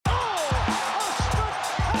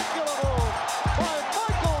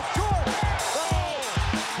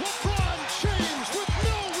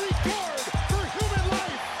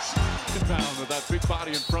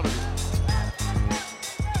in front of you.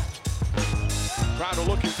 Crowder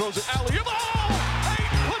looking, throws it alley-oop. Oh! He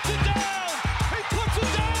puts it down! He puts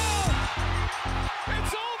it down!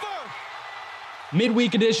 It's over!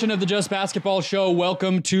 Midweek edition of the Just Basketball Show.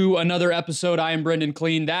 Welcome to another episode. I am Brendan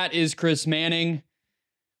Clean. That is Chris Manning.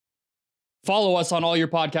 Follow us on all your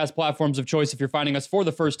podcast platforms of choice if you're finding us for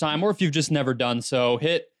the first time, or if you've just never done so.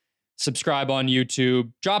 Hit subscribe on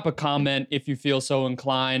YouTube. Drop a comment if you feel so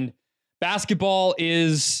inclined. Basketball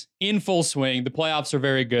is in full swing. The playoffs are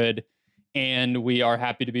very good, and we are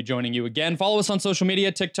happy to be joining you again. Follow us on social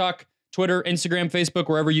media, TikTok, Twitter, Instagram, Facebook,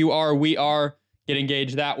 wherever you are, we are. Get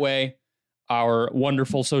engaged that way. Our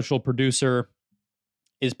wonderful social producer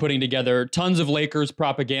is putting together tons of Lakers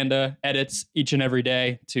propaganda edits each and every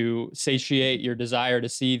day to satiate your desire to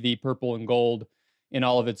see the purple and gold in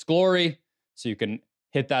all of its glory. So you can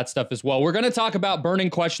hit that stuff as well. We're going to talk about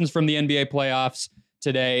burning questions from the NBA playoffs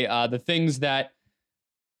today. The things that,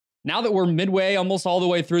 now that we're midway, almost all the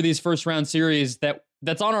way through these first round series,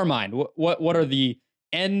 that's on our mind. What are the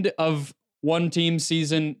end of one team's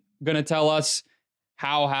season going to tell us?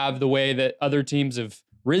 How have the way that other teams have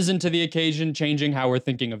risen to the occasion, changing how we're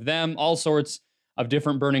thinking of them, all sorts of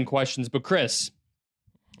different burning questions. But Chris,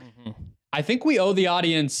 I think we owe the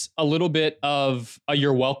audience a little bit of a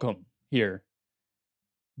you're welcome here,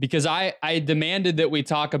 because I demanded that we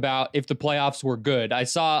talk about if the playoffs were good. I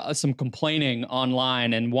saw some complaining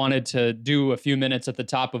online and wanted to do a few minutes at the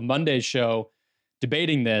top of Monday's show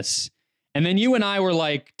debating this. And then you and I were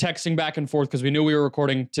like texting back and forth because we knew we were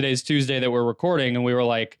recording. Today's Tuesday that we're recording, and we were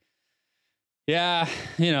like, yeah,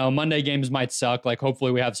 Monday games might suck. Like,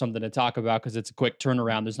 hopefully we have something to talk about because it's a quick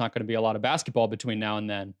turnaround. There's not going to be a lot of basketball between now and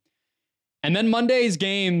then. And then Monday's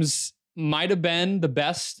games might have been the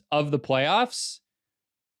best of the playoffs,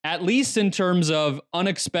 at least in terms of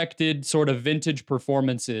unexpected sort of vintage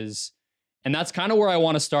performances. And that's kind of where I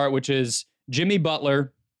want to start, which is Jimmy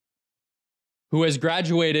Butler, who has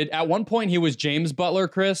graduated. At one point, he was James Butler,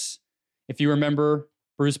 Chris. If you remember,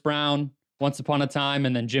 Bruce Brown, Once Upon a Time,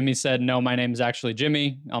 and then Jimmy said, no, my name is actually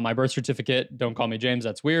Jimmy on my birth certificate. Don't call me James,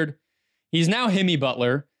 that's weird. He's now Himmy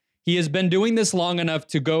Butler. He has been doing this long enough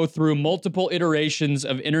to go through multiple iterations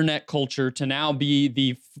of internet culture to now be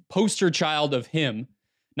the poster child of him.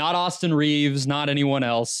 Not Austin Reeves, not anyone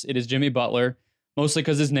else. It is Jimmy Butler, mostly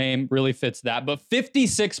because his name really fits that. But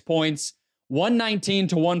 56 points,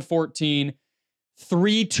 119-114,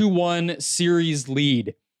 3-1 series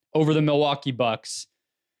lead over the Milwaukee Bucks.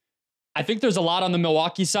 I think there's a lot on the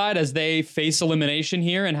Milwaukee side as they face elimination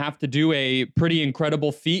here and have to do a pretty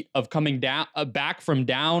incredible feat of coming down back from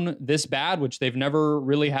down this bad, which they've never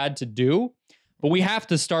really had to do. But we have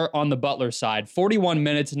to start on the Butler side. 41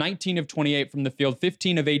 minutes, 19 of 28 from the field,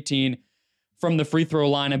 15 of 18 from the free throw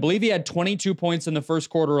line. I believe he had 22 points in the first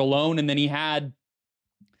quarter alone, and then he had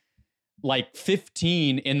like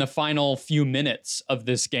 15 in the final few minutes of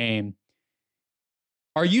this game.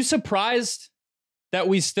 Are you surprised that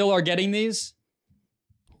we still are getting these?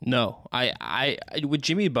 No, I with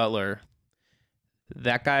Jimmy Butler,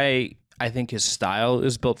 that guy, I think his style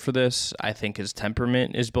is built for this. I think his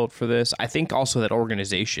temperament is built for this. I think also that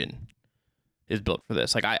organization is built for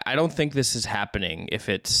this. Like, I don't think this is happening if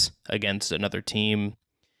it's against another team,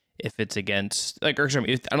 if it's against, like, or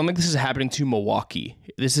sorry, I don't think this is happening to Milwaukee.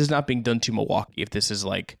 This is not being done to Milwaukee. If this is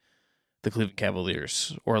like the Cleveland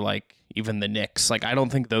Cavaliers or like even the Knicks, like, I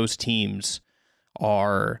don't think those teams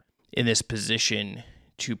are in this position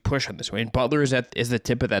to push on this way. And Butler is the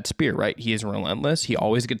tip of that spear, right? He is relentless. He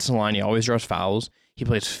always gets in the line. He always draws fouls. He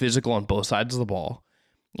plays physical on both sides of the ball.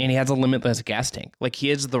 And he has a limitless gas tank. Like, he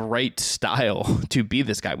has the right style to be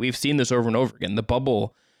this guy. We've seen this over and over again. The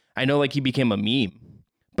bubble, I know, like, he became a meme,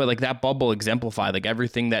 but like that bubble exemplified like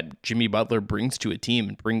everything that Jimmy Butler brings to a team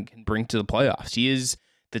and can bring to the playoffs. He is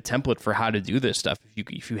the template for how to do this stuff.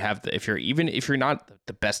 If you're not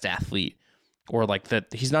the best athlete, or like that,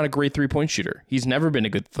 he's not a great 3-point shooter. He's never been a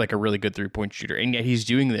really good 3-point shooter, and yet he's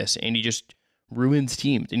doing this, and he just ruins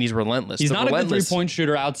teams, and he's relentless. He's not a good 3-point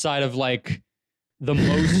shooter outside of like the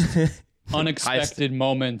most unexpected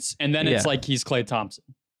moments, and then it's like he's Klay Thompson,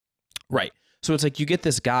 right? So it's like you get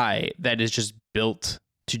this guy that is just built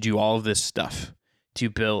to do all of this stuff, to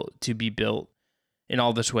be built in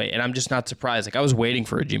all this way, and I'm just not surprised. Like, I was waiting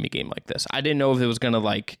for a Jimmy game like this. I didn't know if it was gonna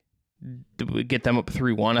like get them up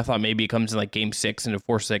 3-1. I thought maybe it comes in like game 6 and it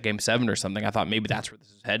forces that game 7 or something. I thought maybe that's where this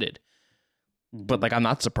is headed. But like, I'm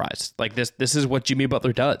not surprised. Like, this is what Jimmy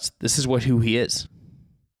Butler does. This is who he is.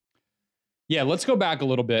 Yeah, let's go back a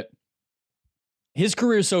little bit. His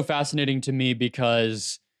career is so fascinating to me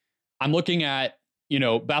because I'm looking at,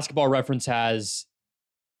 Basketball Reference has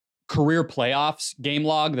career playoffs game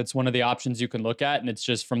log. That's one of the options you can look at. And it's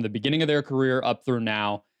just from the beginning of their career up through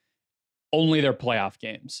now, only their playoff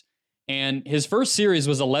games. And his first series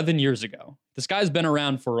was 11 years ago. This guy's been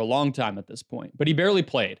around for a long time at this point, but he barely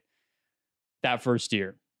played that first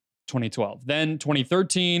year, 2012. Then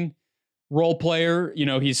 2013, role player.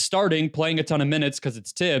 He's starting, playing a ton of minutes because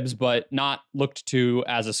it's Tibbs, but not looked to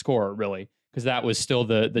as a scorer, really, because that was still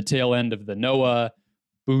the tail end of the Noah,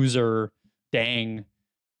 Boozer, Dang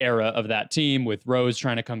era of that team with Rose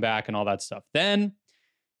trying to come back and all that stuff. Then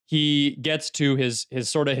he gets to his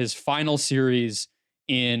final series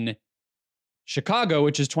in Chicago,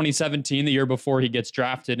 which is 2017, the year before he gets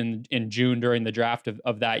drafted in June during the draft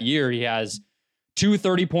of that year. He has 2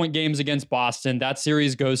 30-point games against Boston. That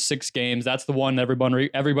series goes 6 games. That's the one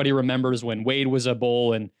everybody remembers when Wade was a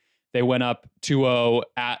Bull and they went up 2-0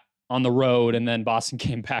 on the road, and then Boston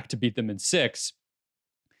came back to beat them in 6.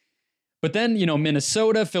 But then,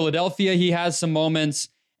 Minnesota, Philadelphia, he has some moments.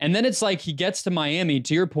 And then it's like he gets to Miami,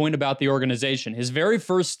 to your point about the organization. His very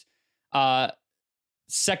first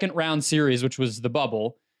second round series, which was the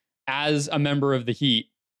bubble, as a member of the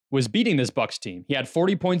Heat, was beating this Bucks team. He had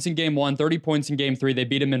 40 points in game 1, 30 points in game 3. They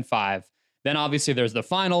beat him in 5. Then obviously there's the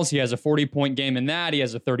finals. He has a 40-point game in that. He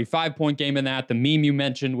has a 35-point game in that. The meme you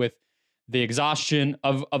mentioned with the exhaustion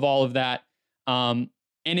of all of that. And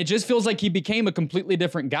it just feels like he became a completely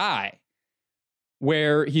different guy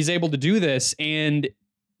where he's able to do this. And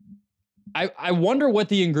I wonder what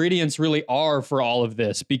the ingredients really are for all of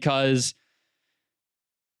this, because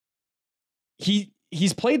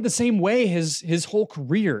he's played the same way his whole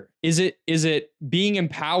career. Is it being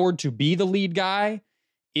empowered to be the lead guy?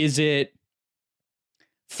 Is it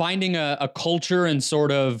finding a culture and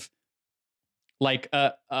sort of like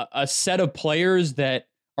a set of players that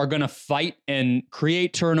are going to fight and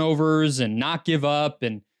create turnovers and not give up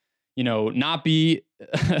and, not be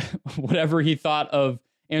whatever he thought of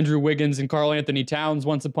Andrew Wiggins and Karl Anthony Towns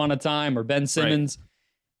once upon a time, or Ben Simmons? Right.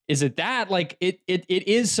 Is it that? Like it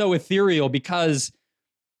is so ethereal, because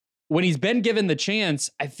when he's been given the chance,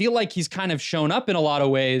 I feel like he's kind of shown up in a lot of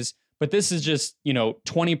ways, but this is just,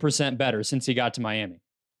 20% better since he got to Miami.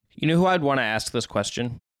 You know who I'd want to ask this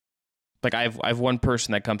question? Like I've one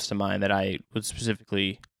person that comes to mind that I would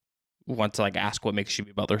specifically want to ask what makes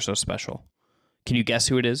Jimmy Butler so special. Can you guess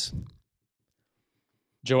who it is?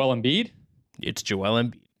 Joel Embiid? It's Joel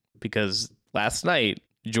Embiid, because last night,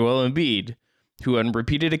 Joel Embiid, who on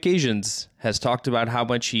repeated occasions has talked about how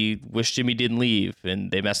much he wished Jimmy didn't leave and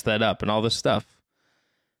they messed that up and all this stuff,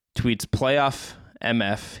 tweets playoff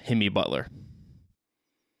MF Jimmy Butler.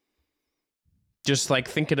 Just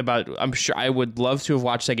thinking about, I'm sure I would love to have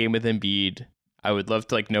watched that game with Embiid. I would love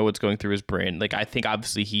to know what's going through his brain. I think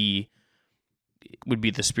obviously he would be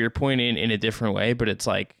the spear point in a different way, but it's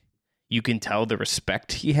you can tell the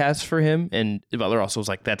respect he has for him. And Butler also was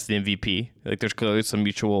that's the MVP. There's clearly some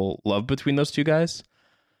mutual love between those two guys.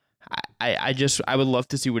 I would love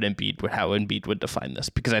to see how Embiid would define this,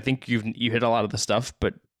 because I think you hit a lot of the stuff,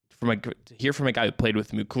 but to hear from a guy who played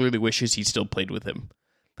with him, who clearly wishes he still played with him,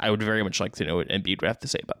 I would very much like to know what Embiid would have to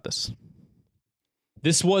say about this.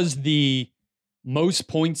 This was the most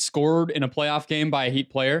points scored in a playoff game by a Heat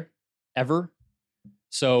player ever.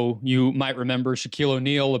 So you might remember Shaquille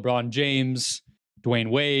O'Neal, LeBron James, Dwayne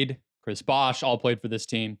Wade, Chris Bosh, all played for this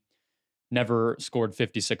team. Never scored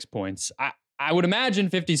 56 points. I would imagine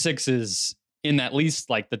 56 is in at least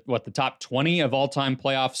the top 20 of all-time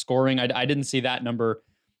playoff scoring. I didn't see that number,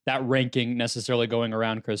 that ranking necessarily going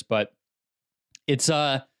around, Chris, but it's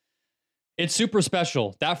super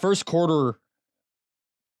special. That first quarter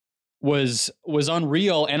was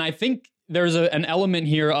unreal, and I think there's an element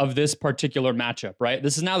here of this particular matchup, right?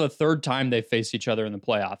 This is now the third time they've faced each other in the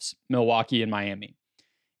playoffs, Milwaukee and Miami.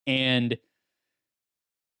 And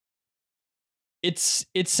it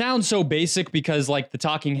sounds so basic because the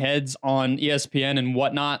talking heads on ESPN and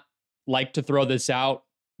whatnot like to throw this out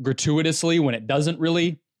gratuitously when it doesn't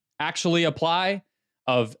really actually apply,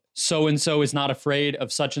 of so-and-so is not afraid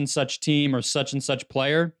of such and such team or such and such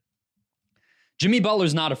player. Jimmy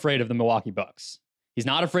Butler's not afraid of the Milwaukee Bucks. He's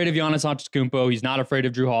not afraid of Giannis Antetokounmpo. He's not afraid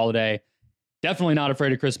of Drew Holiday. Definitely not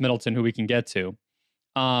afraid of Chris Middleton, who we can get to.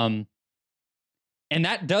 And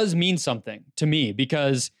that does mean something to me,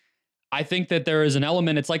 because I think that there is an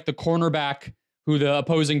element. It's like the cornerback who the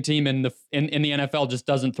opposing team in the NFL just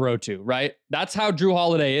doesn't throw to, right? That's how Drew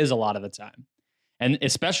Holiday is a lot of the time. And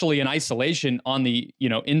especially in isolation on the,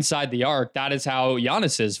 inside the arc, that is how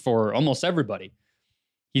Giannis is for almost everybody.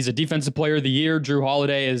 He's a defensive player of the year. Drew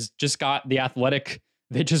Holiday has just got the Athletic.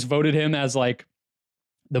 They just voted him as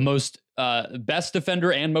the most best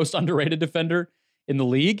defender and most underrated defender in the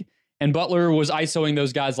league. And Butler was ISOing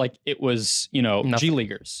those guys like it was, Nothing. G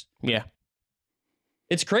Leaguers. Yeah.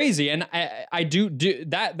 It's crazy. And I do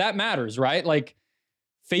that matters, right? Like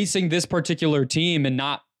facing this particular team and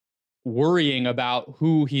not worrying about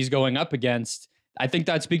who he's going up against. I think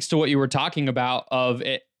that speaks to what you were talking about of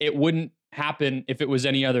it wouldn't happen if it was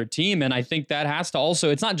any other team. And I think that has to also,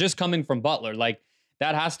 it's not just coming from Butler. Like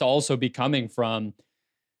that has to also be coming from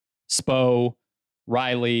Spo,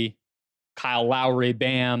 Riley, Kyle Lowry,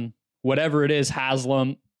 Bam, whatever it is,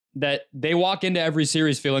 Haslam, that they walk into every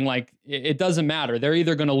series feeling like it doesn't matter. They're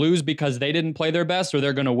either going to lose because they didn't play their best or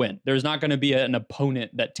they're going to win. There's not going to be an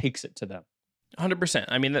opponent that takes it to them. 100%.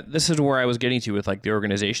 I mean, this is where I was getting to with like the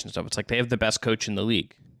organization stuff. It's like they have the best coach in the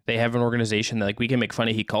league. They have an organization that like we can make fun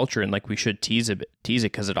of Heat culture and like we should tease it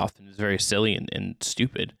because it often is very silly and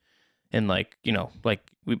stupid. And like,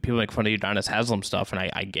 people make fun of Udonis Haslam stuff and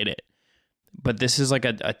I get it. But this is like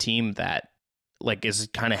a team that like is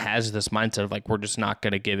kind of has this mindset of like, we're just not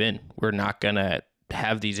going to give in. We're not going to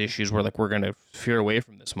have these issues where like we're going to veer away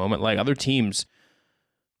from this moment. Like other teams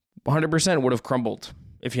 100% would have crumbled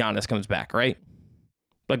if Giannis comes back, right?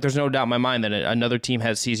 Like there's no doubt in my mind that another team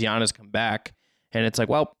sees Giannis come back and it's like,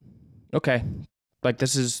 well, okay, like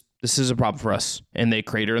this is a problem for us. And they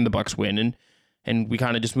crater and the Bucks win and we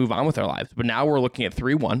kind of just move on with our lives. But now we're looking at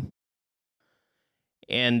 3-1.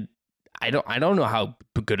 And I don't know how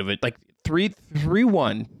good of it, like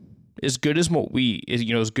 3-1 as good as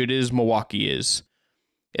as good as Milwaukee is,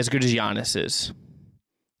 as good as Giannis is.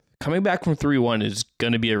 Coming back from 3-1 is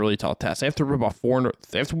going to be a really tall task. They have to rip off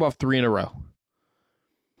 3 in a row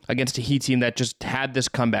against a Heat team that just had this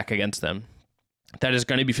comeback against them. That is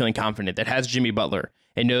going to be feeling confident. That has Jimmy Butler,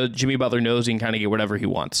 and Jimmy Butler knows he can kind of get whatever he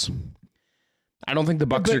wants. I don't think the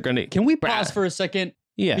Bucks are going to. Can we pause for a second?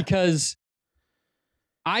 Yeah, because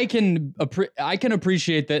I can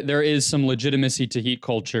appreciate that there is some legitimacy to Heat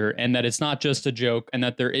culture, and that it's not just a joke, and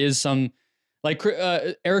that there is some. Like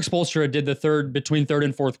Eric Spoelstra did the between third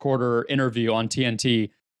and fourth quarter interview on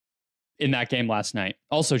TNT in that game last night.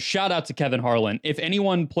 Also, shout out to Kevin Harlan. If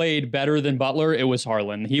anyone played better than Butler, it was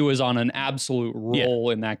Harlan. He was on an absolute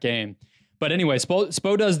roll in that game. But anyway,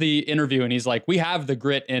 Spo does the interview and he's like, we have the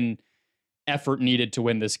grit and effort needed to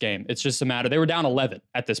win this game. It's just a matter. They were down 11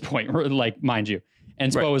 at this point, like, mind you.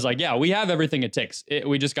 And Spo was like, yeah, we have everything it takes.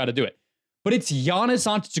 We just got to do it. But it's Giannis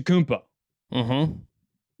Antetokounmpo. Mm-hmm.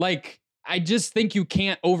 Like, I just think you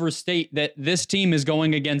can't overstate that this team is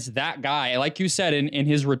going against that guy. Like you said, in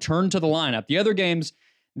his return to the lineup, the other games,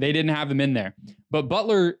 they didn't have him in there. But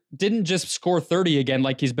Butler didn't just score 30 again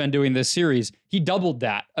like he's been doing this series. He doubled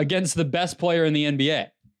that against the best player in the NBA.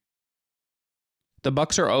 The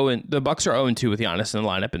Bucks are 0-2 with Giannis in the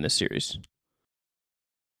lineup in this series.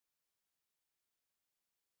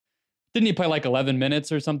 Didn't he play like 11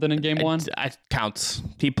 minutes or something in game one? It counts.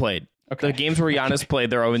 He played. Okay. The games where Giannis played,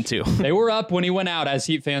 they're 0-2. They were up when he went out, as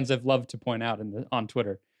Heat fans have loved to point out on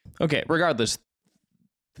Twitter. Okay, regardless,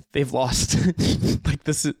 they've lost. Like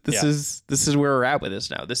this is where we're at with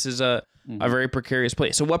this now. This is a very precarious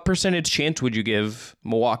place. So what percentage chance would you give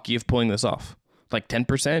Milwaukee of pulling this off? Like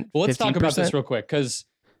 10%? Well, let's 15%? talk about this real quick, because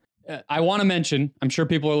I want to mention, I'm sure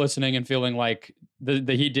people are listening and feeling like the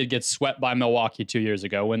Heat did get swept by Milwaukee 2 years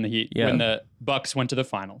ago when the Bucks went to the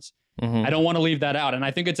finals. Mm-hmm. I don't want to leave that out. And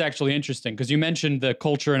I think it's actually interesting because you mentioned the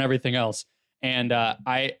culture and everything else. And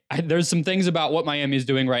I there's some things about what Miami is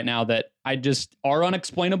doing right now that I just are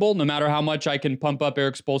unexplainable, no matter how much I can pump up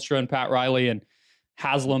Eric Spoelstra and Pat Riley and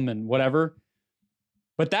Haslam and whatever.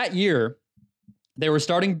 But that year, they were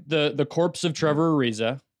starting the corpse of Trevor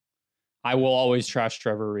Ariza. I will always trash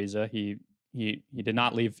Trevor Ariza. He did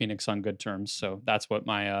not leave Phoenix on good terms. So that's what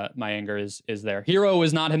my anger is there. Hero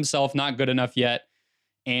is not himself, not good enough yet.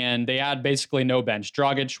 And they had basically no bench.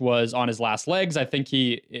 Dragic was on his last legs. I think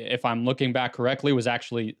he, if I'm looking back correctly, was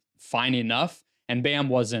actually fine enough. And Bam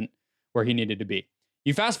wasn't where he needed to be.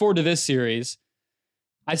 You fast forward to this series.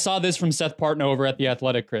 I saw this from Seth Partnow over at The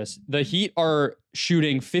Athletic, Chris. The Heat are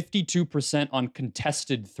shooting 52% on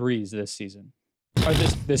contested threes this season. Or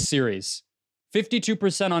this series.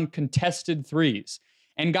 52% on contested threes.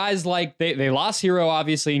 And guys like, they lost Hero,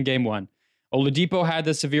 obviously, in game one. Oladipo had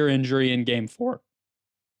the severe injury in game 4.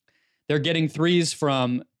 They're getting threes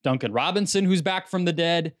from Duncan Robinson, who's back from the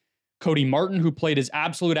dead. Cody Martin, who played his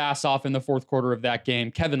absolute ass off in the fourth quarter of that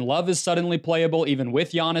game. Kevin Love is suddenly playable, even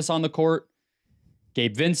with Giannis on the court.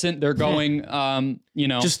 Gabe Vincent, they're going,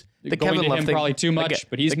 just the going Kevin to Love him thing, probably too much,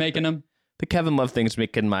 but he's making them. The Kevin Love thing's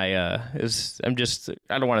making my, I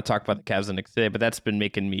don't want to talk about the Cavs the next day, but that's been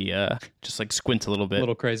making me just like squint a little bit. A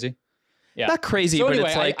little crazy. Yeah. Not crazy, so but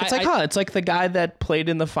anyway, it's like the guy that played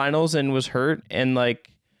in the finals and was hurt and like,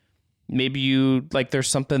 maybe you like there's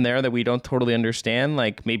something there that we don't totally understand.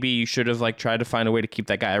 Like maybe you should have like tried to find a way to keep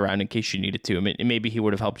that guy around in case you needed to. I mean, maybe he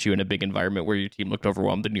would have helped you in a big environment where your team looked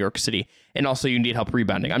overwhelmed in New York City, and also you need help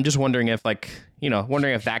rebounding. I'm just wondering if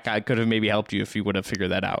if that guy could have maybe helped you if you would have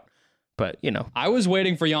figured that out. But I was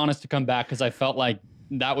waiting for Giannis to come back because I felt like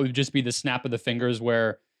that would just be the snap of the fingers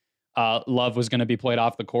where Love was going to be played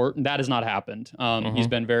off the court, and that has not happened.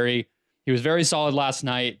 He was very solid last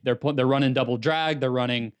night. They're running double drag. They're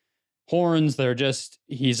running horns.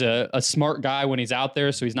 He's a smart guy when he's out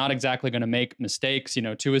there, so he's not exactly going to make mistakes.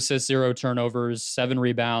 2 assists, 0 turnovers, 7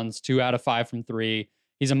 rebounds, 2 out of 5 from 3.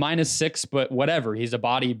 He's a -6, but whatever. He's a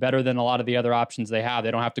body better than a lot of the other options they have.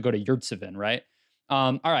 They don't have to go to Yurtsevin, right?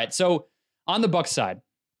 All right, so on the Bucks side,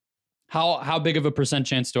 how big of a percent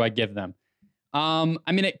chance do I give them?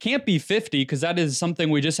 It can't be 50 because that is something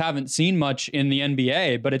we just haven't seen much in the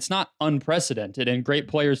NBA, but it's not unprecedented, and great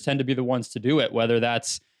players tend to be the ones to do it, whether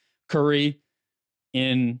that's Curry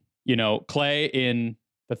in, Clay in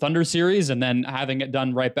the Thunder series and then having it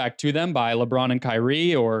done right back to them by LeBron and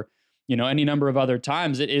Kyrie, or, any number of other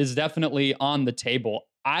times. It is definitely on the table.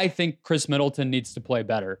 I think Chris Middleton needs to play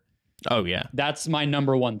better. Oh, yeah. That's my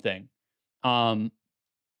number one thing.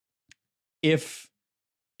 If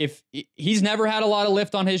he's never had a lot of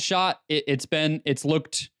lift on his shot, it's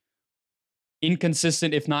looked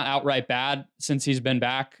inconsistent, if not outright bad, since he's been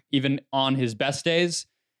back, even on his best days.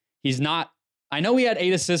 I know he had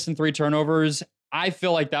 8 assists and 3 turnovers. I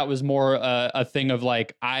feel like that was more a thing of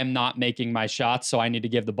like, I'm not making my shots, so I need to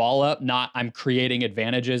give the ball up, not I'm creating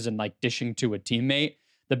advantages and like dishing to a teammate.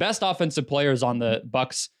 The best offensive players on the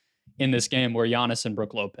Bucks in this game were Giannis and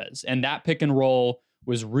Brook Lopez, and that pick and roll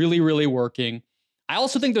was really, really working. I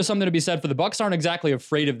also think there's something to be said for the Bucks aren't exactly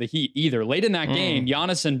afraid of the Heat either. Late in that game,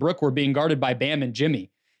 Giannis and Brook were being guarded by Bam and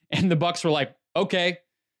Jimmy, and the Bucks were like, okay,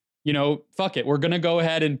 fuck it. We're going to go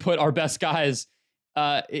ahead and put our best guys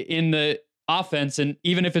in the offense, and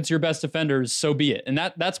even if it's your best defenders, so be it. And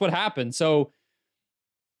that's what happened. So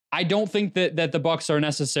I don't think that the Bucks are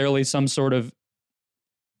necessarily some sort of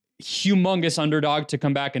humongous underdog to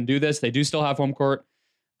come back and do this. They do still have home court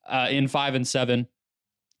in 5 and 7,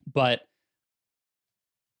 but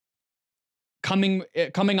coming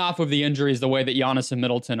off of the injuries the way that Giannis and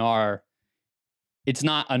Middleton are, it's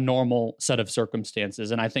not a normal set of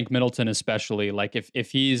circumstances. And I think Middleton especially, like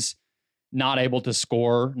if he's not able to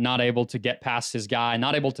score, not able to get past his guy,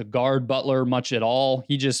 not able to guard Butler much at all,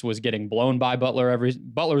 he just was getting blown by Butler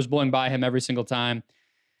was blowing by him every single time.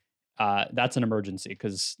 That's an emergency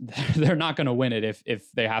because they're not going to win it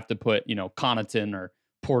if they have to put, Connaughton or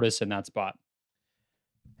Portis in that spot.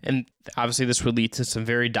 And obviously this would lead to some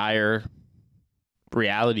very dire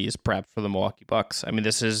realities perhaps for the Milwaukee Bucks. I mean,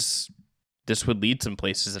 this would lead some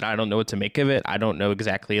places that I don't know what to make of it. I don't know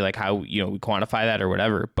exactly like how, we quantify that or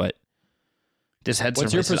whatever, but this had some.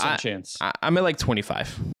 What's your percent chance? I'm at like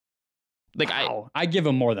 25. Like wow. I give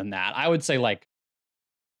them more than that. I would say like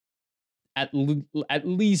at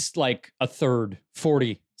least like a third,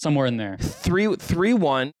 40, somewhere in there.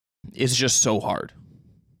 3-1 is just so hard.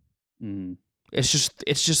 It's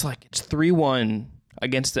just like it's 3-1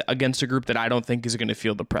 against a group that I don't think is going to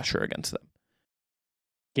feel the pressure against them.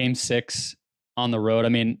 Game 6 on the road. I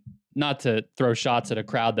mean, not to throw shots at a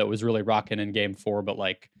crowd that was really rocking in Game 4, but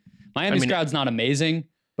like Miami's crowd's not amazing,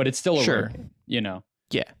 but it's still a road game,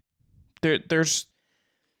 Yeah. There's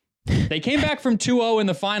They came back from 2-0 in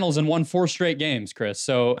the finals and won 4 straight games, Chris.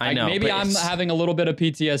 So I know, maybe I'm having a little bit of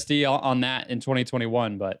PTSD on that in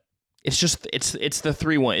 2021, but it's just it's the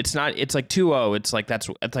 3-1. It's not. It's like 2-0. It's like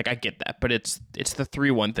it's like I get that, but it's the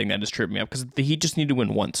 3-1 thing that has tripped me up because the Heat just need to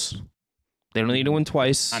win once. They don't need to win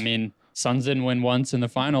twice. I mean, Suns didn't win once in the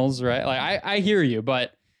finals, right? Like I hear you,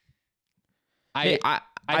 but I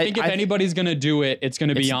think if anybody's gonna do it, it's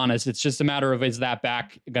gonna be Giannis. It's just a matter of is that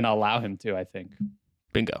back gonna allow him to? I think.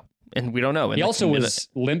 Bingo. And we don't know. And he also was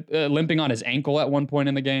limping on his ankle at one point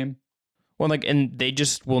in the game. Well, and they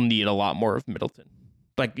just will need a lot more of Middleton.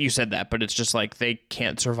 Like you said that, but it's just like they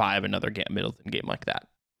can't survive another Middleton game like that.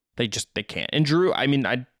 They can't. And Drew, I mean,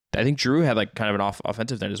 I think Drew had like kind of an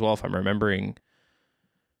offensive night as well, if I'm remembering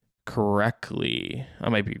correctly. I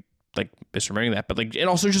might be like misremembering that, but like, and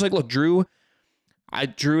also just like, look, Drew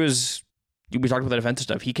is. We talked about the defensive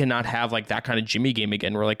stuff. He cannot have like that kind of Jimmy game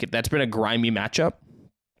again, where like that's been a grimy matchup.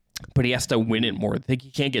 But he has to win it more. I think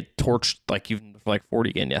he can't get torched like even for like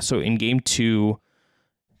 40 again. Yeah. So in game 2,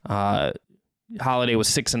 Holiday was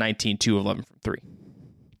 6 of 19, 2 of 11 from 3.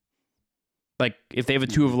 Like if they have a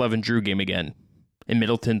 2 of 11 Drew game again, and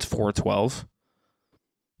Middleton's 4 of 12,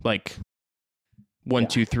 like 1,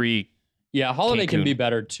 2, 3. Yeah, Holiday Cancun. can be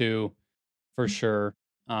better too, for sure.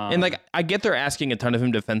 And like, I get they're asking a ton of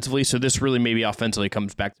him defensively, so this really maybe offensively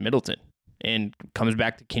comes back to Middleton and comes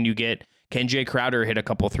back to can Jay Crowder hit a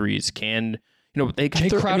couple threes? Jay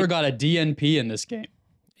Crowder got a DNP in this game.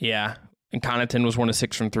 Yeah, and Connaughton was 1 of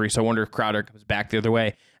 6 from 3, so I wonder if Crowder comes back the other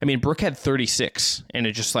way. I mean, Brook had 36, and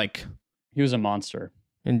it just like he was a monster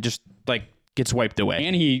and just like gets wiped away,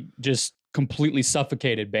 and he just completely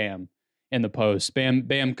suffocated Bam in the post.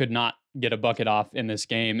 Bam could not get a bucket off in this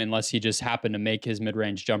game unless he just happened to make his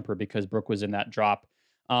mid-range jumper because Brook was in that drop.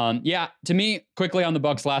 To me, quickly on the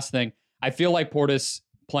Bucks, last thing, I feel like Portis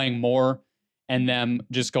playing more and them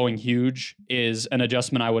just going huge is an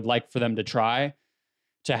adjustment I would like for them to try,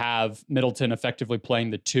 to have Middleton effectively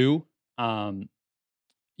playing the 2.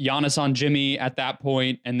 Giannis on Jimmy at that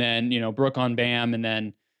point, and then, Brook on Bam, and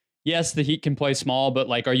then, yes, the Heat can play small, but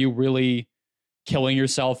like, are you really killing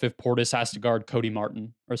yourself if Portis has to guard Cody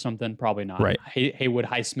Martin or something? Probably not. Right. Haywood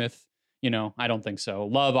Highsmith, I don't think so.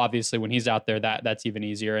 Love, obviously, when he's out there, that's even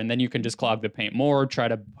easier. And then you can just clog the paint more, try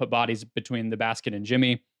to put bodies between the basket and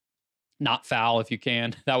Jimmy, not foul if you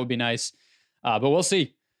can. That would be nice. But we'll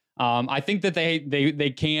see. I think that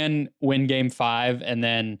they can win game 5, and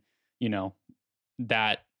then,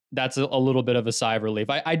 that's a little bit of a sigh of relief.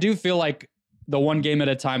 I do feel like the one game at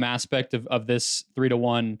a time aspect of this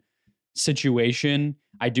 3-1 situation,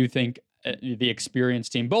 I do think the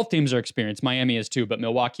experienced team, both teams are experienced. Miami is too, but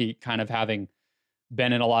Milwaukee kind of having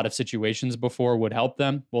been in a lot of situations before would help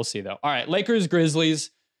them. We'll see though. All right, Lakers,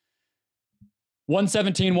 Grizzlies,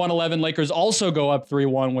 117-111. Lakers also go up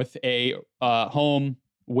 3-1 with a home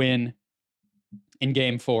win in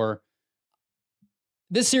game 4.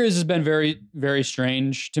 This series has been very, very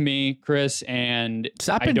strange to me, Chris, and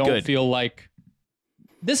I don't feel like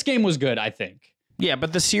this game was good, I think. Yeah,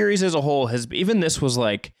 but the series as a whole even this was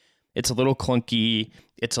like, it's a little clunky.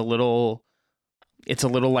 It's a little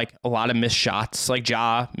like a lot of missed shots. Like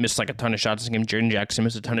Ja missed like a ton of shots this game. Jaren Jackson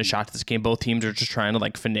missed a ton of shots this game. Both teams are just trying to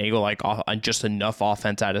like finagle like on just enough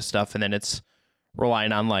offense out of stuff, and then it's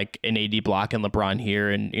relying on like an AD block and LeBron here,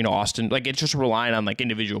 and Austin. Like, it's just relying on like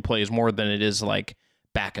individual plays more than it is like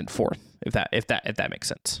back and forth. If that makes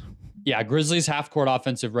sense. Yeah, Grizzlies half court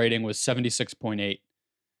offensive rating was 76.8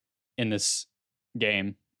 in this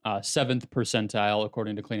game. 7th percentile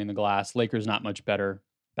according to Cleaning the Glass. Lakers not much better,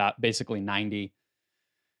 about basically 90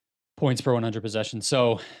 points per 100 possessions.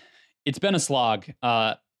 So it's been a slog.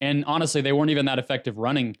 And honestly, they weren't even that effective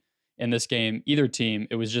running in this game, either team.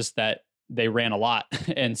 It was just that they ran a lot.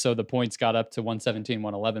 And so the points got up to 117,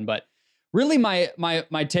 111. But really my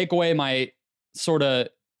takeaway, my sort of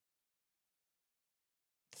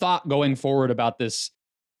thought going forward about this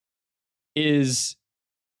is,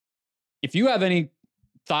 if you have any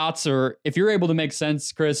thoughts, or if you're able to make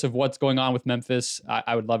sense, Chris, of what's going on with Memphis,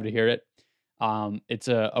 I would love to hear it. It's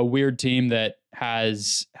a weird team that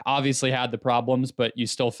has obviously had the problems, but you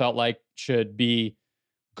still felt like should be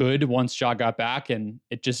good once Ja got back, and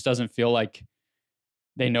it just doesn't feel like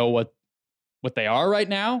they know what they are right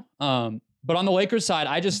now. But on the Lakers side,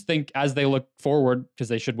 I just think as they look forward, because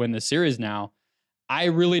they should win this series now, I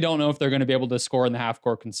really don't know if they're going to be able to score in the half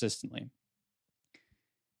court consistently.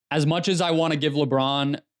 As much as I want to give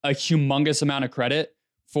LeBron a humongous amount of credit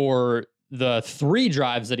for the 3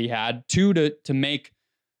 drives that he had, 2 to make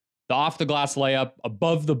the off the glass layup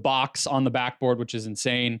above the box on the backboard, which is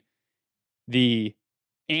insane,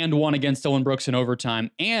 and 1 against Dillon Brooks in overtime,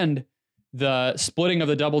 and the splitting of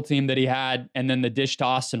the double team that he had, and then the dish to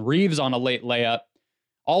Austin Reeves on a late layup.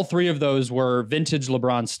 All 3 of those were vintage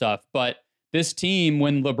LeBron stuff. But this team,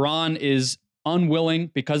 when LeBron is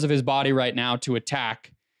unwilling because of his body right now to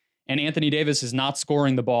attack, and Anthony Davis is not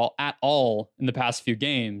scoring the ball at all in the past few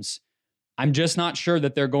games, I'm just not sure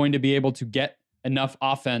that they're going to be able to get enough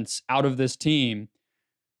offense out of this team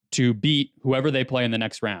to beat whoever they play in the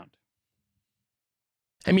next round.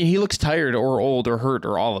 I mean, he looks tired or old or hurt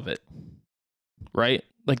or all of it, right?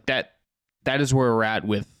 Like that is where we're at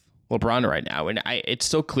with LeBron right now. And it's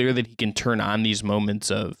still clear that he can turn on these moments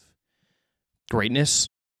of greatness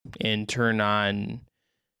and turn on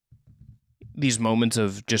these moments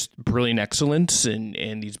of just brilliant excellence and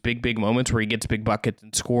these big moments where he gets big buckets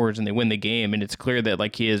and scores and they win the game. And it's clear that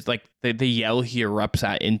like he is like the yell he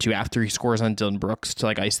erupts into after he scores on Dillon Brooks to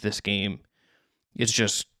like ice this game. It's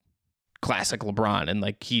just classic LeBron. And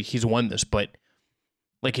like he's won this, but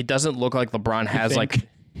like it doesn't look like LeBron has like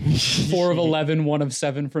 4 of 11, 1 of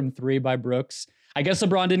 7 from 3 by Brooks. I guess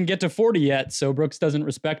LeBron didn't get to 40 yet, so Brooks doesn't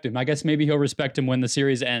respect him. I guess maybe he'll respect him when the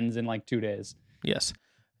series ends in like 2 days. Yes.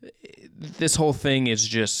 This whole thing is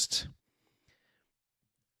just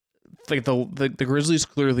like the Grizzlies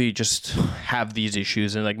clearly just have these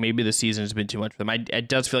issues, and like maybe the season has been too much for them. It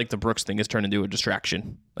does feel like the Brooks thing has turned into a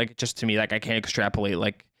distraction. Like just to me, like I can't extrapolate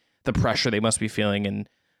like the pressure they must be feeling, and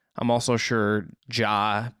I'm also sure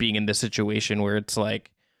Ja being in this situation where it's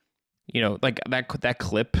like, like that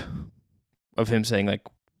clip of him saying like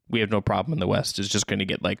we have no problem in the West is just going to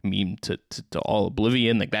get like memed to all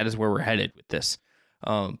oblivion. Like that is where we're headed with this.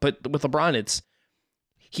 But with LeBron,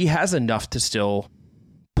 he has enough to still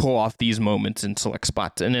pull off these moments in select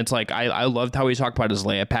spots. And it's like, I loved how he talked about his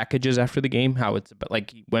layup packages after the game, how it's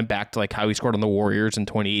like he went back to like how he scored on the Warriors in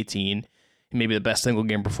 2018, and maybe the best single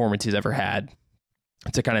game performance he's ever had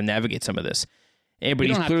to kind of navigate some of this. But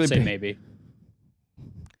he's clearly say maybe.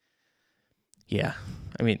 Yeah.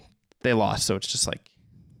 I mean, they lost, so it's just like,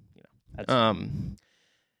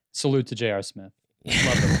 salute to J.R. Smith.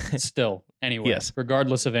 Love him. Still, anyway, yes.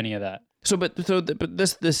 Regardless of any of that. But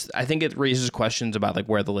this I think it raises questions about like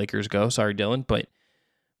where the Lakers go. Sorry, Dylan, but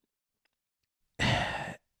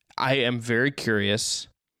I am very curious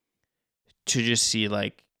to just see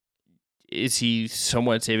like, is he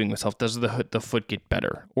somewhat saving himself? Does the foot get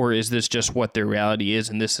better, or is this just what their reality is,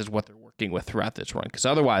 and this is what they're working with throughout this run? Because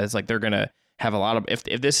otherwise, like they're gonna have a lot of if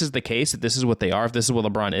this is the case, if this is what they are, if this is what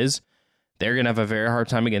LeBron is, they're gonna have a very hard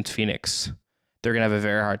time against Phoenix. They're gonna have a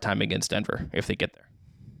very hard time against Denver if they get there.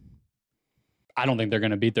 I don't think they're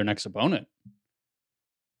going to beat their next opponent.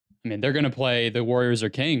 I mean, they're going to play the Warriors or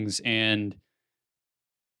Kings, and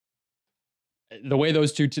the way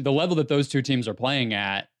the level that those two teams are playing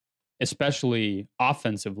at, especially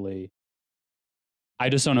offensively, I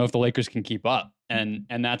just don't know if the Lakers can keep up. And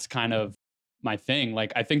that's kind of my thing.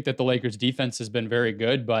 Like, I think that the Lakers defense has been very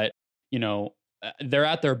good, but they're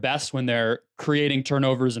at their best when they're creating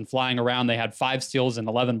turnovers and flying around. They had 5 steals and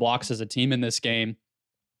 11 blocks as a team in this game.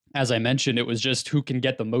 As I mentioned, it was just who can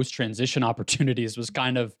get the most transition opportunities was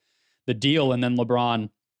kind of the deal. And then LeBron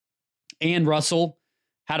and Russell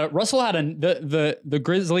the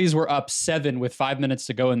Grizzlies were up 7 with 5 minutes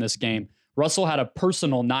to go in this game. Russell had a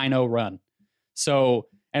personal 9-0 run. So,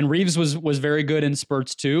 and Reeves was very good in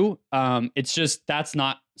spurts too. It's just, that's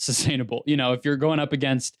not sustainable. If you're going up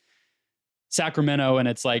against Sacramento and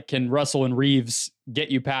it's like, can Russell and Reeves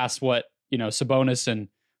get you past what, Sabonis and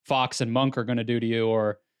Fox and Monk are going to do to you,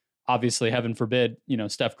 or obviously, heaven forbid,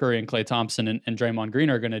 Steph Curry and Klay Thompson and Draymond Green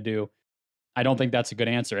are going to do. I don't think that's a good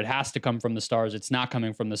answer. It has to come from the stars. It's not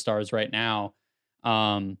coming from the stars right now.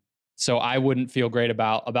 So I wouldn't feel great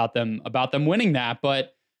about them winning that.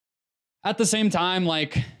 But at the same time,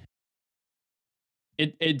 like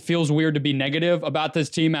it feels weird to be negative about this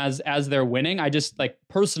team as they're winning. I just like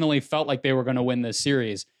personally felt like they were going to win this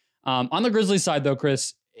series. On the Grizzlies side, though,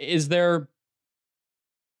 Chris, is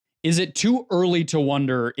it too early to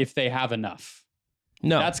wonder if they have enough?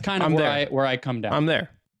 No, that's kind of where I come down. I'm there.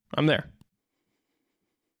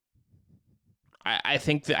 I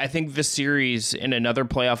think this series in another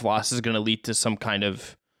playoff loss is going to lead to some kind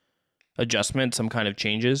of adjustment, some kind of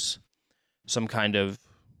changes, some kind of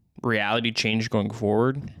reality change going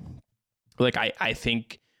forward. Like I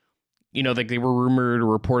think, like they were rumored or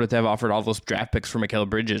reported to have offered all those draft picks for Mikal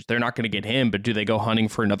Bridges. They're not going to get him, but do they go hunting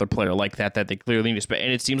for another player like that they clearly need to spend?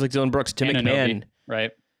 And it seems like Dylan Brooks, Tim McMahon,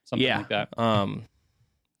 right? Something like that.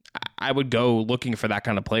 I would go looking for that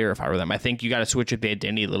kind of player if I were them. I think you got to switch up the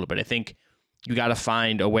identity a little bit. I think you got to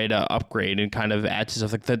find a way to upgrade and kind of add to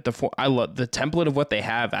stuff like I love the template of what they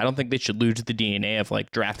have. I don't think they should lose the DNA of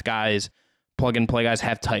like draft guys, plug and play guys,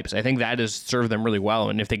 have types. I think that has served them really well.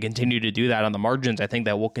 And if they continue to do that on the margins, I think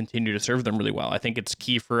that will continue to serve them really well. I think it's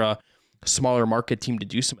key for a smaller market team to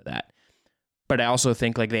do some of that. But I also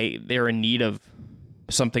think like they're in need of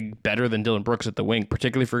something better than Dylan Brooks at the wing,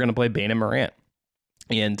 particularly if we're going to play Bane and Morant.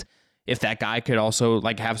 And if that guy could also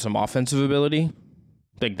like have some offensive ability,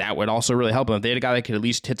 like that would also really help them. If they had a guy that could at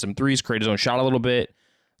least hit some threes, create his own shot a little bit,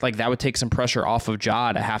 like that would take some pressure off of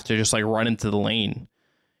Ja to have to just like run into the lane.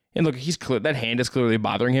 And look, that hand is clearly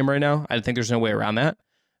bothering him right now. I think there's no way around that.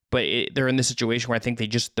 But they're in this situation where I think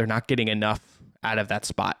they're not getting enough out of that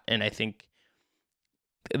spot. And I think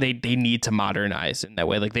they need to modernize in that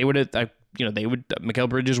way. Like they would have, Mikal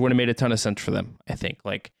Bridges would have made a ton of sense for them. I think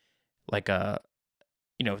is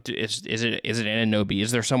it Anunoby?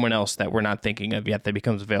 Is there someone else that we're not thinking of yet that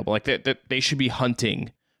becomes available? Like they should be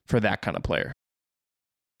hunting for that kind of player.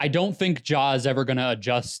 I don't think Ja is ever going to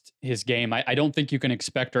adjust his game. I don't think you can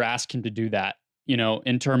expect or ask him to do that,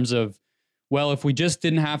 in terms of, well, if we just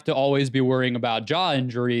didn't have to always be worrying about Ja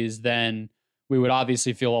injuries, then we would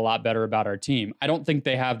obviously feel a lot better about our team. I don't think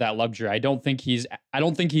they have that luxury. I don't think he's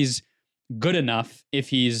good enough if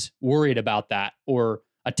he's worried about that or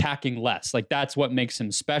attacking less. Like that's what makes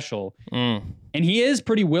him special. And he is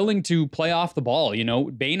pretty willing to play off the ball. You know,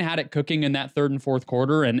 Bane had it cooking in that third and fourth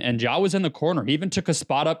quarter, and Ja was in the corner. He even took a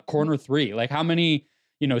spot up corner three. Like how many,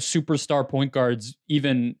 you know, superstar point guards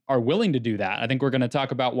even are willing to do that? I think we're going to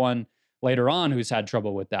talk about one later on who's had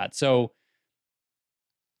trouble with that. So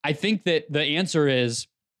I think that the answer is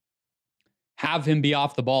have him be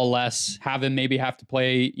off the ball less, have him maybe have to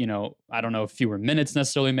play, you know, I don't know if fewer minutes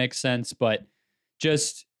necessarily makes sense, but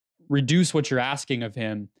just reduce what you're asking of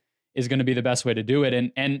him is going to be the best way to do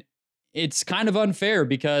it. And it's kind of unfair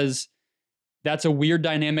because that's a weird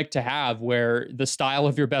dynamic to have where the style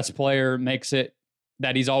of your best player makes it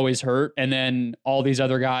that he's always hurt. And then all these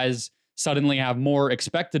other guys suddenly have more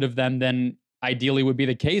expected of them than ideally would be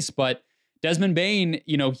the case. But Desmond Bane,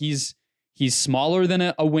 you know, he's smaller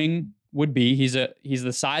than a wing would be. He's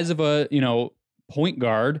the size of a, you know, point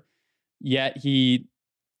guard, yet he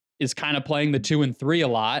is kind of playing the 2 and 3 a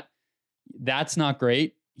lot. That's not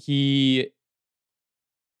great. He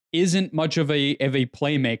isn't much of a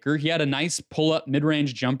playmaker. He had a nice pull-up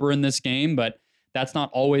mid-range jumper in this game, but that's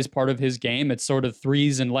not always part of his game. It's sort of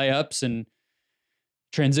threes and layups and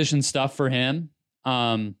transition stuff for him,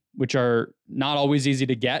 which are not always easy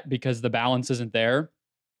to get because the balance isn't there.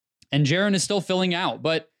 And Jaren is still filling out,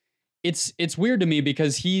 but it's weird to me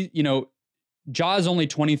because he, you know, Ja is only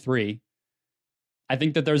 23. I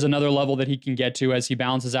think that there's another level that he can get to as he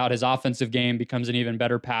balances out his offensive game, becomes an even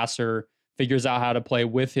better passer, figures out how to play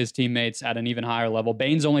with his teammates at an even higher level.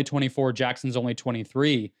 Bane's only 24, Jackson's only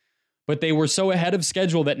 23, but they were so ahead of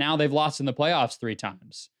schedule that now they've lost in the playoffs 3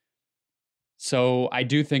 times. So I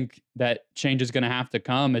do think that change is going to have to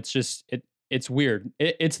come. It's just, it's weird.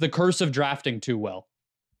 It's the curse of drafting too well.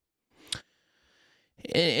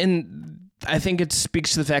 And I think it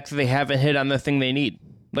speaks to the fact that they haven't hit on the thing they need.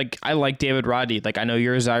 Like, I like David Roddy. Like, I know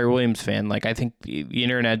you're a Zaire Williams fan. Like, I think the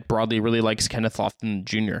internet broadly really likes Kenneth Lofton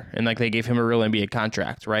Jr. And, like, they gave him a real NBA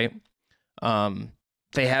contract, right?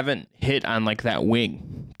 They haven't hit on, like, that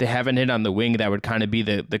wing. They haven't hit on the wing that would kind of be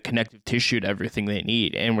the connective tissue to everything they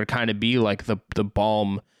need and would kind of be, like, the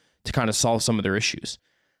balm to kind of solve some of their issues.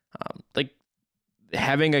 Like,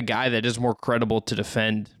 having a guy that is more credible to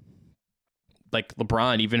defend, like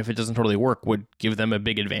LeBron, even if it doesn't totally work, would give them a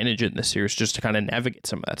big advantage in this series just to kind of navigate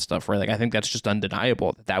some of that stuff, right? Like, I think that's just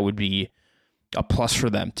undeniable that would be a plus for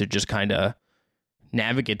them to just kind of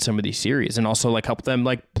navigate some of these series and also like help them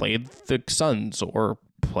like play the Suns or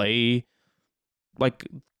play like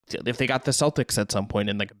if they got the Celtics at some point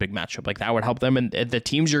in like a big matchup, like that would help them. And the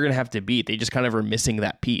teams you're going to have to beat, they just kind of are missing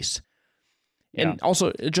that piece. Yeah. And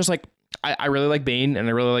also just like, I really like Bane and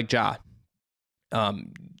I really like Ja.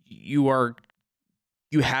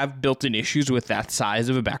 You have built-in issues with that size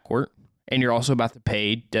of a backcourt, and you're also about to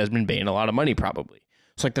pay Desmond Bane a lot of money probably.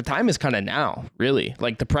 So like the time is kind of now, really.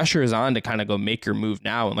 Like the pressure is on to kind of go make your move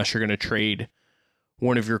now unless you're going to trade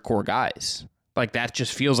one of your core guys. Like that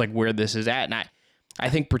just feels like where this is at. And I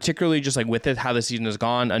think particularly just like with it, how the season has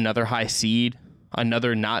gone, another high seed,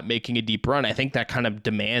 another not making a deep run, I think that kind of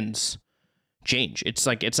demands change. It's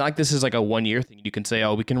not like this is like a 1-year thing. You can say,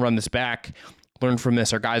 oh, we can run this back, learn from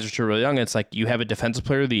this. Our guys are still really young. It's like you have a defensive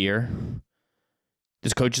player of the year.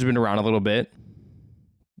 This coach has been around a little bit,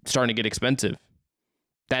 starting to get expensive.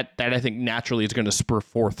 That I think naturally is going to spur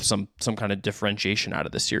forth some kind of differentiation out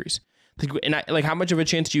of this series. And how much of a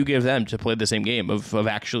chance do you give them to play the same game of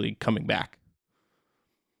actually coming back?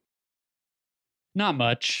 Not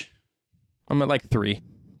much. I'm at like 3%.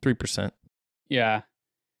 Yeah.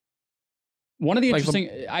 One of the interesting,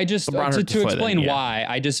 to explain why,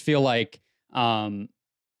 I just feel like I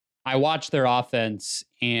watched their offense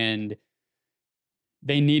and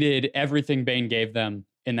they needed everything Bane gave them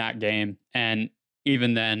in that game. And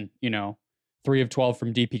even then, 3 of 12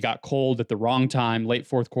 from deep, he got cold at the wrong time, late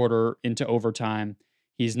fourth quarter into overtime.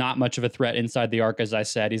 He's not much of a threat inside the arc, as I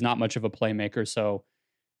said. He's not much of a playmaker. So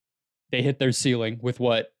they hit their ceiling with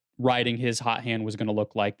what riding his hot hand was going to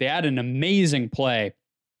look like. They had an amazing play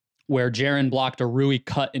where Jaren blocked a Rui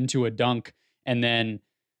cut into a dunk, and then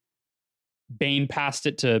Bane passed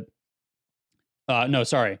it to,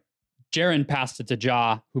 Jaren passed it to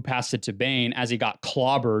Ja, who passed it to Bane as he got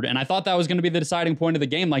clobbered. And I thought that was going to be the deciding point of the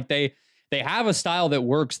game. Like they have a style that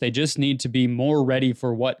works. They just need to be more ready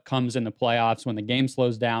for what comes in the playoffs when the game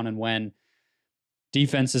slows down and when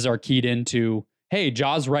defenses are keyed into, hey,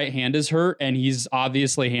 Ja's right hand is hurt and he's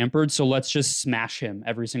obviously hampered, so let's just smash him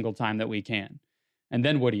every single time that we can. And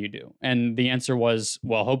then what do you do? And the answer was,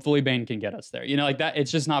 well, hopefully Bane can get us there. Like that,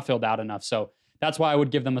 it's just not filled out enough. So that's why I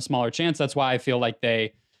would give them a smaller chance. That's why I feel like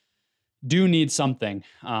they do need something.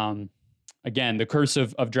 again, the curse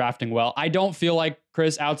of drafting well. I don't feel like,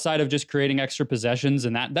 Chris, outside of just creating extra possessions,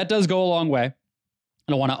 and that does go a long way. I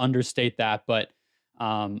don't want to understate that, but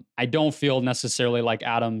I don't feel necessarily like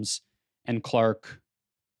Adams and Clark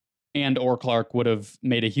would have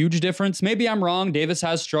made a huge difference. Maybe I'm wrong. Davis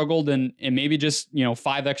has struggled, and maybe just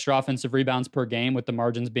 5 extra offensive rebounds per game with the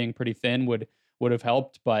margins being pretty thin would have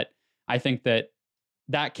helped. But I think that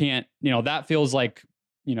can't, that feels like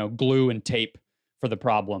glue and tape for the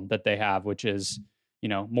problem that they have, which is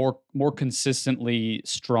more consistently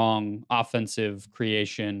strong offensive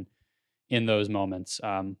creation in those moments.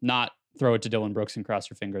 Not throw it to Dylan Brooks and cross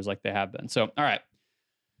your fingers like they have been. So, all right.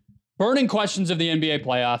 Burning questions of the NBA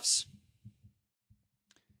playoffs.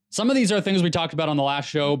 Some of these are things we talked about on the last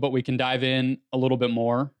show, but we can dive in a little bit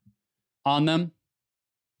more on them.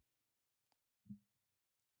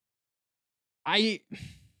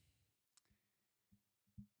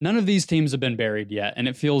 None of these teams have been buried yet, and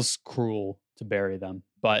it feels cruel to bury them,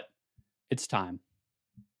 but it's time.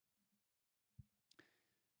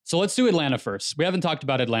 So let's do Atlanta first. We haven't talked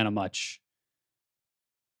about Atlanta much.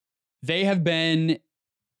 They have been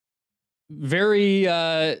very,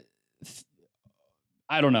 not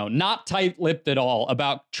tight-lipped at all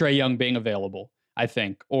about Trae Young being available, I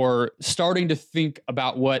think, or starting to think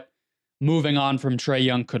about what moving on from Trae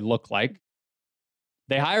Young could look like.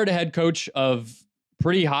 They hired a head coach of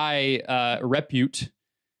pretty high repute,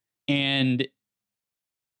 and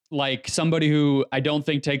like somebody who I don't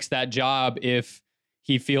think takes that job if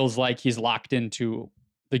he feels like he's locked into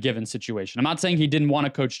the given situation. I'm not saying he didn't want to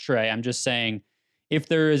coach Trae. I'm just saying if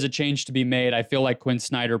there is a change to be made, I feel like Quinn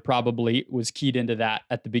Snyder probably was keyed into that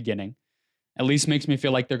at the beginning. At least makes me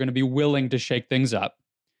feel like they're going to be willing to shake things up.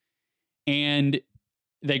 And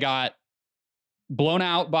they got blown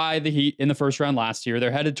out by the Heat in the first round last year.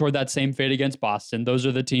 They're headed toward that same fate against Boston. Those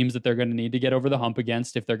are the teams that they're going to need to get over the hump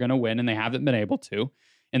against if they're going to win, and they haven't been able to.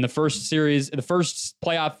 In the first series, the first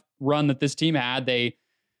playoff run that this team had, they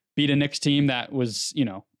beat a Knicks team that was,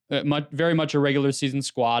 very much a regular season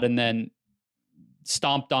squad, and then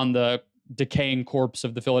stomped on the decaying corpse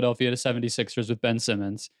of the Philadelphia 76ers with Ben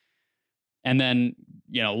Simmons. And then,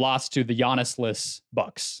 lost to the Giannis-less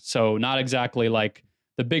Bucks. So not exactly like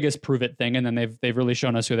the biggest prove it thing. And then they've really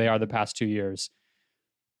shown us who they are the past 2 years.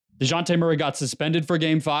 DeJounte Murray got suspended for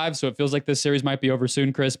game 5, so it feels like this series might be over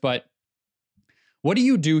soon, Chris. But what do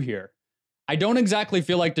you do here? I don't exactly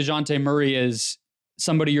feel like DeJounte Murray is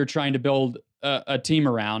somebody you're trying to build a team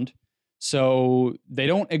around. So they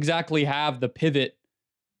don't exactly have the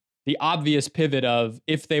obvious pivot of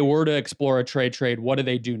if they were to explore a trade, what do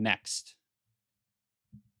they do next?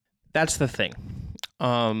 That's the thing.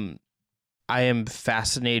 I am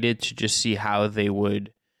fascinated to just see how they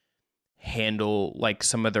would handle like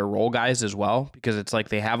some of their role guys as well, because it's like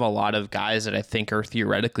they have a lot of guys that I think are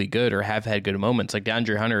theoretically good or have had good moments. Like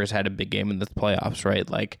DeAndre Hunter has had a big game in the playoffs, right?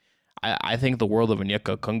 Like I think the world of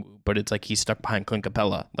Onyeka Okongwu, but it's like he's stuck behind Clint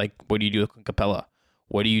Capella. Like, what do you do with Clint Capella?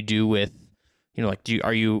 What do you do with,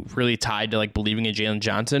 are you really tied to like believing in Jalen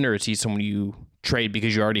Johnson, or is he someone you trade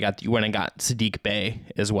because you went and got Sadiq Bey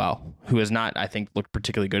as well, who has not, I think, looked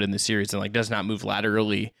particularly good in this series and like does not move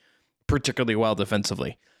laterally particularly well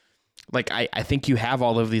defensively. Like, I think you have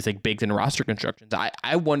all of these like baked in roster constructions.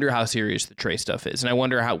 I wonder how serious the Trae stuff is. And I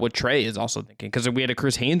wonder what Trae is also thinking. Because we had a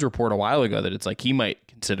Chris Haynes report a while ago that it's like he might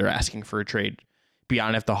consider asking for a trade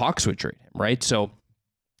beyond if the Hawks would trade him, right? So,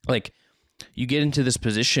 like, you get into this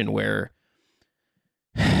position where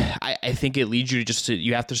I think it leads you to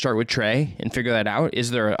you have to start with Trae and figure that out.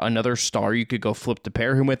 Is there another star you could go flip to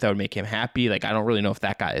pair him with that would make him happy? Like, I don't really know if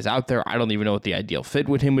that guy is out there. I don't even know what the ideal fit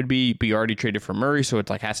with him would be. But you already traded for Murray, so it's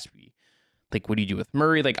like has to be like, what do you do with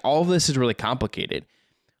Murray? Like, all of this is really complicated.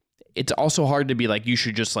 It's also hard to be like, you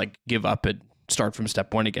should just like give up and start from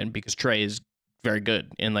step one again, because Trae is very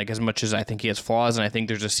good. And like, as much as I think he has flaws and I think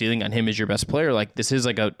there's a ceiling on him as your best player, like this is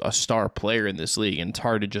like a star player in this league, and it's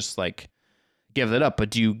hard to just like give that up.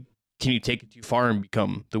 But can you take it too far and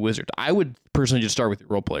become the Wizard? I would personally just start with your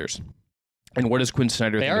role players. And what does Quinn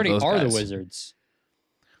Snyder think of those guys? They already are the Wizards.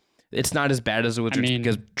 It's not as bad as the Wizards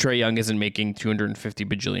because Trae Young isn't making $250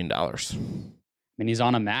 bajillion. I mean, he's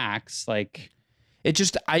on a max. Like, it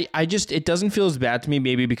just, it doesn't feel as bad to me.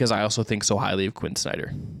 Maybe because I also think so highly of Quinn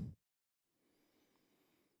Snyder.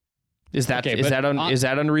 Is that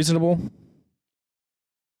unreasonable?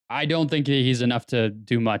 I don't think he's enough to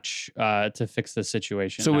do much to fix the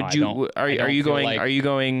situation. So would you? Are you going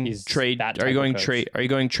trade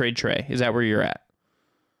Trae? Is that where you're at?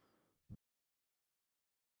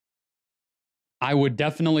 I would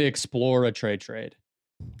definitely explore a trade.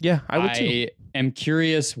 Yeah, I would too. I am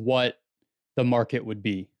curious what the market would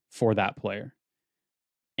be for that player.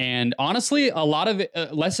 And honestly, a lot of it,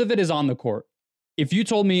 less of it is on the court. If you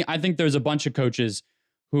told me, I think there's a bunch of coaches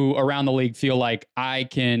who around the league feel like I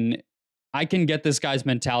can get this guy's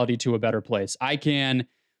mentality to a better place. I can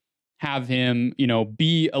have him,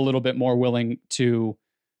 be a little bit more willing to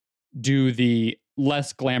do the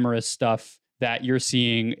less glamorous stuff that you're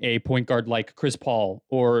seeing a point guard like Chris Paul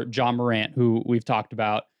or John Morant, who we've talked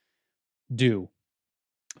about, do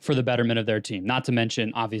for the betterment of their team. Not to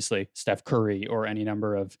mention, obviously, Steph Curry or any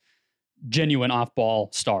number of genuine off-ball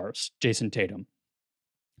stars, Jason Tatum.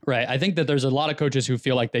 Right. I think that there's a lot of coaches who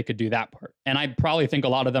feel like they could do that part. And I probably think a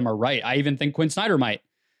lot of them are right. I even think Quinn Snyder might,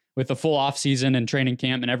 with the full off season and training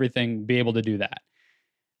camp and everything, be able to do that.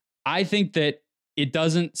 I think that it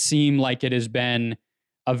doesn't seem like it has been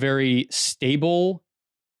a very stable,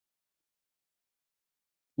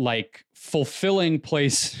 like fulfilling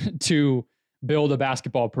place to build a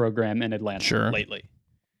basketball program in Atlanta lately.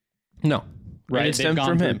 No. Right. They've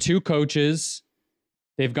gone through 2 coaches.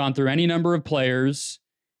 They've gone through any number of players.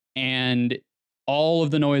 And all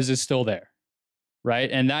of the noise is still there,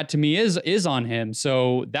 right? And that to me is on him.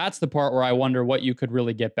 So that's the part where I wonder what you could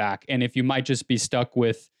really get back. And if you might just be stuck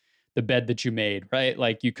with the bed that you made, right?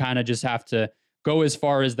 Like you kind of just have to go as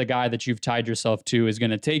far as the guy that you've tied yourself to is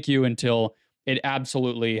going to take you until it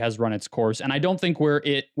absolutely has run its course. And I don't think we're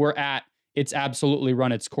at it's absolutely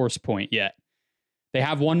run its course point yet. They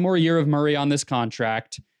have one more year of Murray on this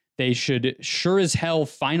contract. They should sure as hell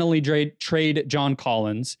finally trade John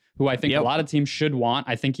Collins, who I think a lot of teams should want.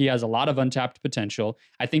 I think he has a lot of untapped potential.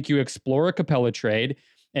 I think you explore a Capella trade,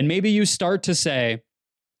 and maybe you start to say,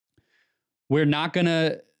 we're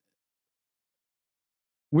done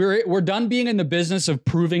being in the business of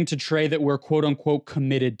proving to Trey that we're quote unquote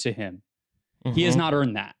committed to him. Mm-hmm. He has not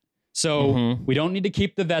earned that. So we don't need to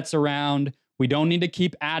keep the vets around. We don't need to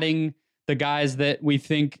keep adding the guys that we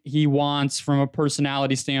think he wants from a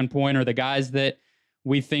personality standpoint, or the guys that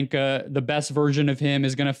we think the best version of him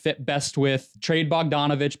is going to fit best with. Trade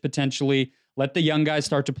Bogdanovich potentially. Let the young guys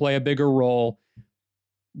start to play a bigger role.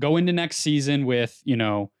 Go into next season with,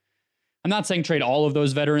 I'm not saying trade all of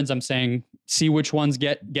those veterans. I'm saying see which ones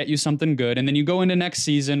get you something good. And then you go into next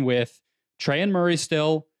season with Trey and Murray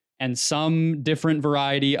still, and some different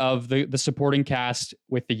variety of the supporting cast,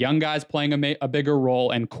 with the young guys playing a bigger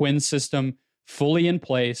role and Quinn's system fully in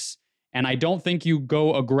place. And I don't think you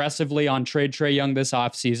go aggressively on trade Trae Young this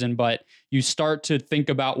offseason, but you start to think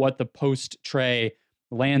about what the post-Trae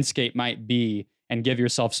landscape might be and give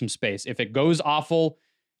yourself some space. If it goes awful,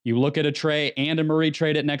 you look at a Trae and a Murray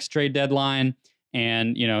trade at next trade deadline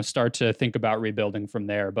and, start to think about rebuilding from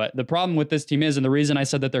there. But the problem with this team is, and the reason I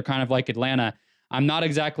said that they're kind of like Atlanta, I'm not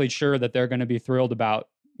exactly sure that they're going to be thrilled about,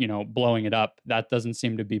 blowing it up. That doesn't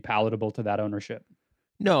seem to be palatable to that ownership.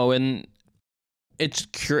 No, and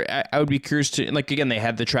I would be curious to, again, they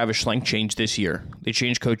had the Travis Schlenk change this year. They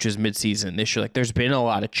changed coaches midseason this year. There's been a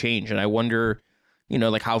lot of change, and I wonder,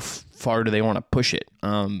 how far do they want to push it?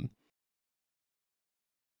 And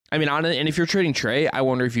if you're trading Trey, I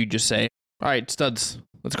wonder if you just say, all right, studs,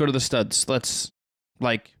 let's go to the studs. Let's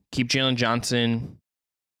keep Jalen Johnson.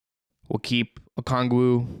 We'll keep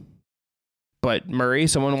Okongwu, but Murray,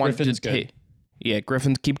 someone wanted Griffin's to good.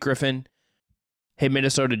 Griffin, keep Griffin. Hey,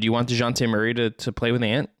 Minnesota, do you want DeJounte Murray to play with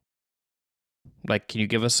Ant? Can you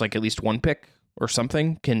give us at least one pick or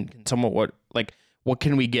something? Can someone what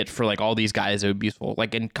can we get for all these guys that would be useful?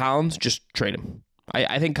 In Collins, just trade him.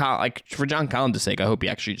 I think for John Collins' sake, I hope he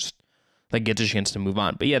actually just gets a chance to move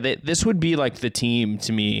on. But yeah, this would be the team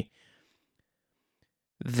to me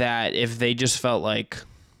that if they just felt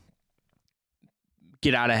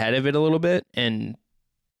get out ahead of it a little bit, and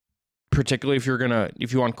particularly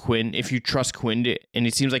if you want Quinn, if you trust Quinn, and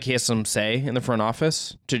it seems like he has some say in the front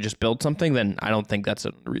office to just build something, then I don't think that's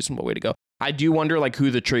a reasonable way to go. I do wonder who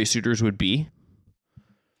the trade suitors would be.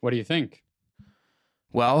 What do you think?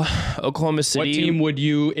 Well, Oklahoma City. What team would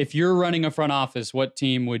you, if you're running a front office, what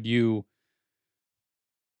team would you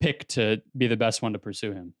pick to be the best one to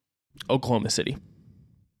pursue him? Oklahoma City.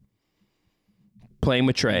 Playing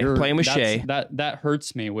with Trey, playing with Shea. That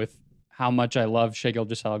hurts me with how much I love Shai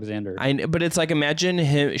Gilgeous-Alexander. But it's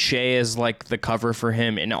imagine Shea is the cover for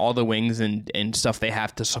him and all the wings and stuff they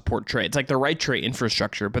have to support Trey. It's the right Trey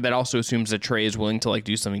infrastructure, but that also assumes that Trey is willing to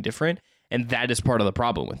do something different, and that is part of the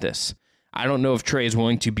problem with this. I don't know if Trey is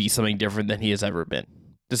willing to be something different than he has ever been.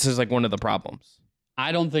 This is one of the problems.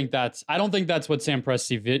 I don't think that's what Sam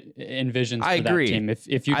Presti envisions for agree. that team.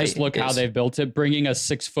 If you just look how they've built it, bringing a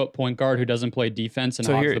 6-foot point guard who doesn't play defense and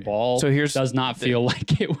hogs the ball does not feel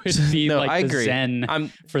like it would be the zen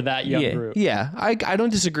for that young group. Yeah, I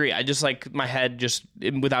don't disagree. I just my head just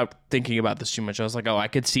without thinking about this too much, I was I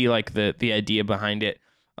could see the idea behind it.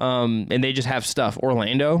 And they just have stuff.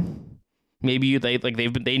 Orlando, maybe they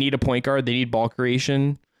need a point guard. They need ball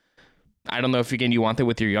creation. I don't know if you want that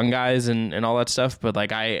with your young guys and all that stuff, but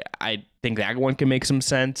like I think that one can make some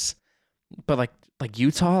sense. But like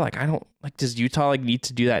Utah, like I don't like. Does Utah like need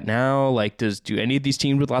to do that now? Like do any of these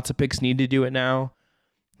teams with lots of picks need to do it now?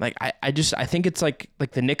 Like I think it's like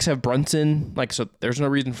the Knicks have Brunson, like so there's no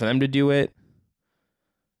reason for them to do it.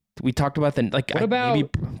 We talked about what about maybe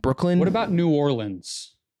Brooklyn? What about New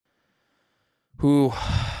Orleans? Who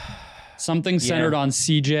something centered on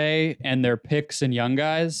CJ and their picks and young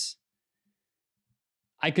guys.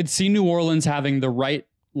 I could see New Orleans having the right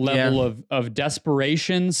level of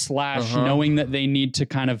desperation / knowing that they need to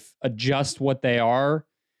kind of adjust what they are,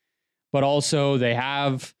 but also they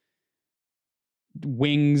have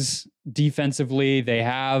wings defensively. They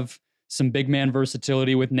have some big man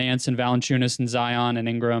versatility with Nance and Valanciunas and Zion and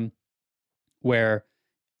Ingram, where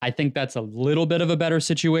I think that's a little bit of a better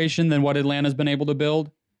situation than what Atlanta's been able to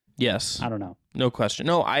build. Yes. I don't know. No question.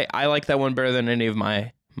 No, I like that one better than any of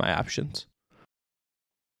my options.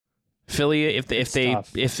 Philly,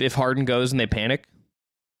 if Harden goes and they panic,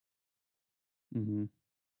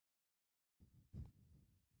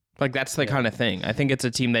 like that's the kind of thing. I think it's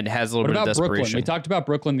a team that has a little bit of desperation. Brooklyn? We talked about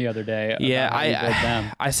Brooklyn the other day. Yeah,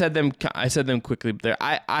 I said them quickly there.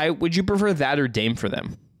 I would you prefer that or Dame for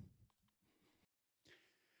them?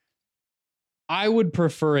 I would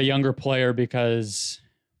prefer a younger player because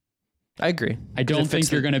I agree. I don't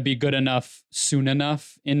think you're going to be good enough soon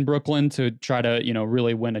enough in Brooklyn to try to,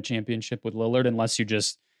 really win a championship with Lillard unless you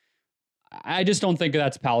I just don't think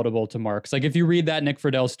that's palatable to Marks. Like if you read that Nick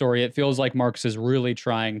Friedel story, it feels like Marks is really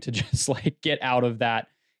trying to just like get out of that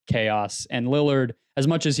chaos. And Lillard, as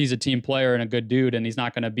much as he's a team player and a good dude, and he's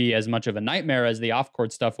not going to be as much of a nightmare as the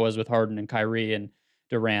off-court stuff was with Harden and Kyrie and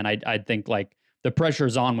Durant, I think like the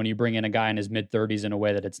pressure's on when you bring in a guy in his mid-30s in a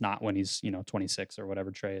way that it's not when he's, 26 or whatever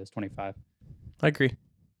Trey is, 25. I agree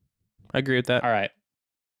with that. All right.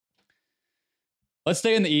 Let's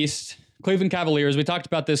stay in the East. Cleveland Cavaliers. We talked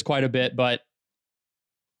about this quite a bit, but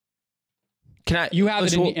you have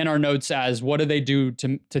it in our notes as what do they do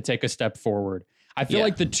to take a step forward? I feel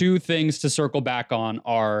like the two things to circle back on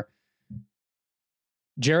are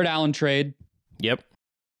Jared Allen trade. Yep.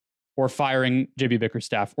 Or firing JB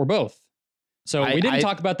Bickerstaff or both. So we didn't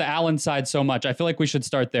talk about the Allen side so much. I feel like we should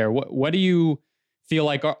start there. What do you feel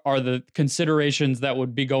like are the considerations that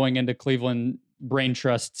would be going into Cleveland Brain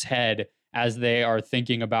Trust's head as they are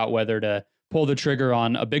thinking about whether to pull the trigger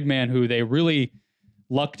on a big man who they really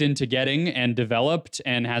lucked into getting and developed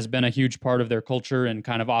and has been a huge part of their culture and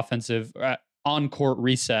kind of offensive on-court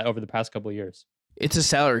reset over the past couple of years? It's a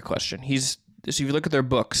salary question. So if you look at their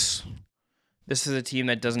books, this is a team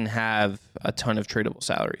that doesn't have a ton of tradable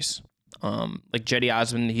salaries. Like Jetty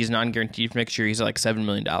Osman, he's non-guaranteed for next year. He's at like $7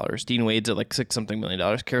 million. Dean Wade's at like $6-something million.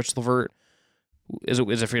 Karis LeVert is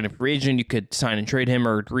a free agent. You could sign and trade him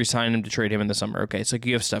or re-sign him to trade him in the summer. Okay, so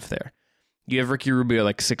you have stuff there. You have Ricky Rubio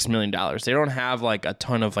like $6 million. They don't have like a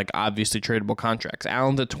ton of like obviously tradable contracts.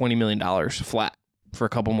 Allen's at $20 million flat for a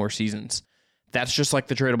couple more seasons. That's just like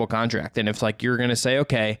the tradable contract. And if like you're going to say,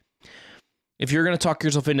 okay, if you're going to talk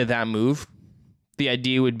yourself into that move, the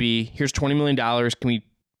idea would be, here's $20 million.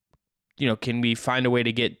 Can we find a way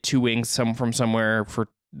to get two wings from somewhere for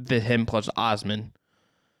him plus Osman,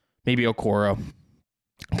 maybe Okoro?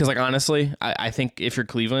 Because like honestly, I think if you're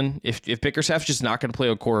Cleveland, if Bickerstaff's just not going to play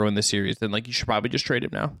Okoro in this series, then like you should probably just trade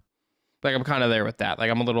him now. Like I'm kind of there with that.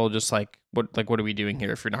 Like I'm a little just like what are we doing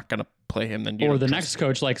here? If you're not going to play him, then or the next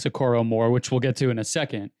coach likes Okoro more, which we'll get to in a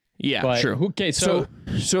second. Yeah, but, true. Okay, so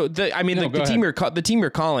the team you're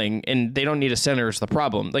calling, and they don't need a center is the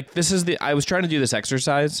problem. Like I was trying to do this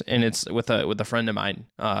exercise, and it's with a friend of mine.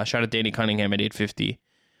 Shout out Danny Cunningham at 850,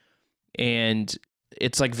 and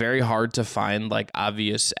it's like very hard to find like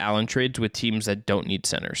obvious Allen trades with teams that don't need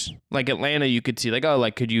centers. Like Atlanta, you could see like, oh,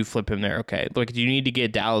 like could you flip him there? Okay, like do you need to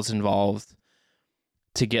get Dallas involved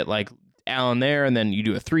to get like Allen there, and then you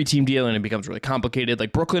do a 3-team deal and it becomes really complicated.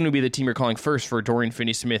 Like Brooklyn would be the team you're calling first for Dorian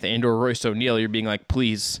Finney-Smith and or Royce O'Neal. You're being like,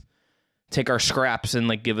 please take our scraps and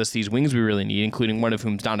like give us these wings we really need, including one of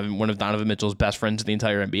Donovan Mitchell's best friends in the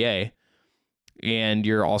entire NBA. And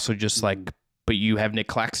you're also just like, but you have Nick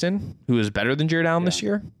Claxton, who is better than Jared Allen this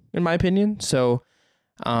year, in my opinion. So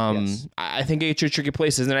yes. I think it's a tricky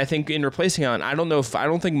places. And I think in replacing Allen, I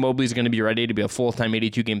don't think Mobley's going to be ready to be a full-time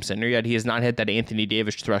 82-game center yet. He has not hit that Anthony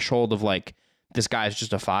Davis threshold of like, this guy's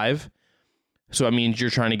just a 5. So it means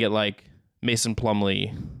you're trying to get like Mason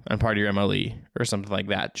Plumlee on part of your MLE or something like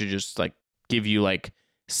that to just like give you like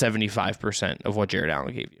 75% of what Jared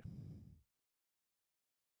Allen gave you.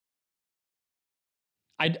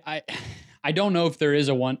 I don't know if there is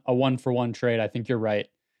a one for one trade. I think you're right.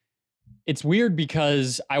 It's weird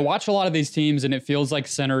because I watch a lot of these teams and it feels like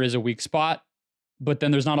center is a weak spot, but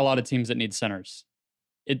then there's not a lot of teams that need centers.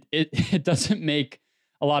 It doesn't make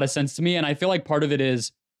a lot of sense to me. And I feel like part of it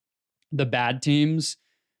is the bad teams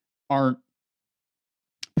aren't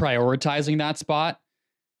prioritizing that spot.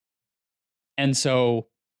 And so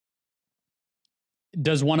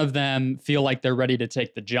does one of them feel like they're ready to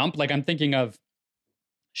take the jump? Like I'm thinking of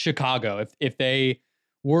Chicago. If they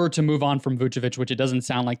were to move on from Vucevic, which it doesn't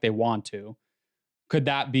sound like they want to, could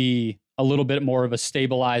that be a little bit more of a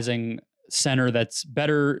stabilizing center that's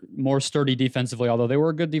better, more sturdy defensively, although they were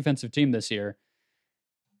a good defensive team this year?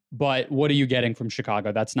 But what are you getting from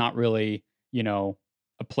Chicago? That's not really, a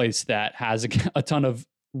place that has a ton of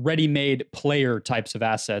ready-made player types of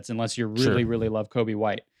assets unless you really, really love Kobe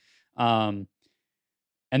White.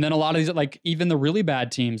 And then a lot of these, like even the really bad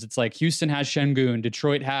teams, it's like Houston has Şengün,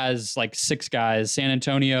 Detroit has like 6 guys, San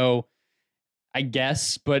Antonio, I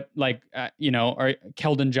guess, but like, or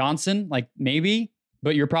Keldon Johnson, like maybe,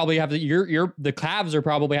 but you're probably the Cavs are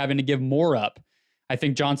probably having to give more up. I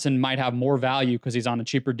think Johnson might have more value because he's on a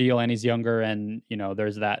cheaper deal and he's younger and,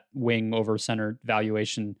 there's that wing over center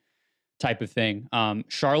valuation type of thing.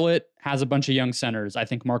 Charlotte has a bunch of young centers. I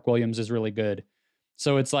think Mark Williams is really good.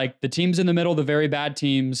 So it's like the teams in the middle, the very bad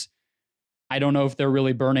teams, I don't know if they're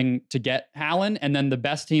really burning to get Hallen. And then the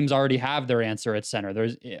best teams already have their answer at center.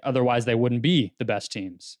 Otherwise they wouldn't be the best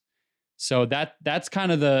teams. So that's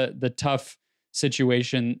kind of the tough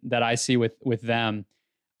situation that I see with them.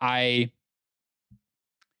 I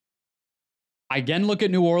again look at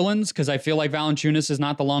New Orleans because I feel like Valanciunas is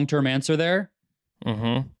not the long-term answer there.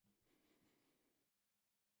 Mm-hmm.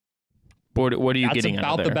 What are you getting out of there? That's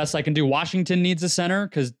about the best I can do. Washington needs a center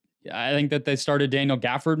because I think that they started Daniel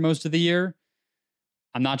Gafford most of the year.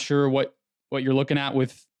 I'm not sure what you're looking at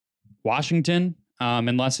with Washington,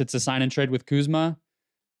 unless it's a sign and trade with Kuzma.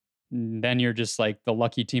 Then you're just like the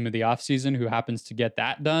lucky team of the offseason who happens to get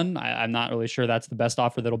that done. I'm not really sure that's the best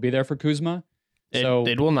offer that'll be there for Kuzma.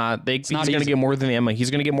 It will not. He's going to get more than the MLE.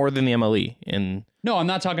 He's going to get more than the MLE. No, I'm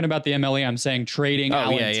not talking about the MLE. I'm saying trading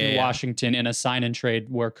Allen to Washington in a sign and trade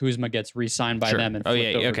where Kuzma gets re-signed by them. And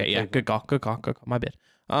Good call. My bad.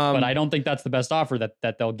 But I don't think that's the best offer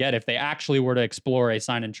that they'll get. If they actually were to explore a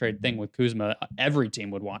sign and trade thing with Kuzma, every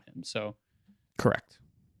team would want him. So correct.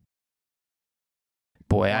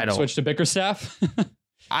 Boy, I don't switch to Bickerstaff.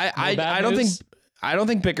 I don't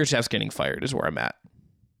think Bickerstaff's getting fired is where I'm at.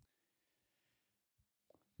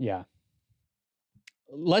 Yeah.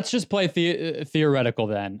 Let's just play theoretical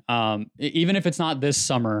then. Even if it's not this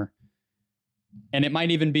summer, and it might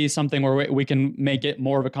even be something where we can make it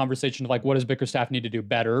more of a conversation of like, what does Bickerstaff need to do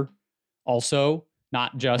better? Also,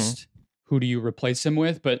 not just who do you replace him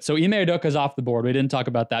with? But so Ime Udoka's off the board. We didn't talk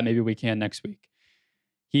about that. Maybe we can next week.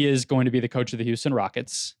 He is going to be the coach of the Houston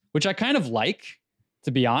Rockets, which I kind of like,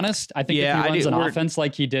 to be honest. I think if he runs an offense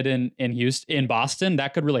like he did in Boston,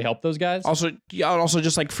 that could really help those guys. Also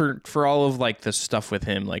just like for all of like the stuff with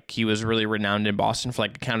him, like he was really renowned in Boston for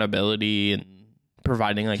like accountability and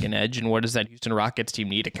providing like an edge. And what does that Houston Rockets team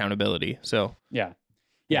need? Accountability. So yeah.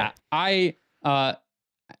 I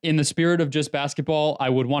in the spirit of just basketball, I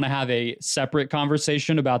would want to have a separate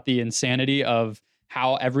conversation about the insanity of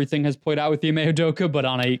how everything has played out with Ime Udoka, but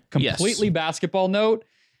on a completely basketball note,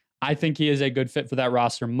 I think he is a good fit for that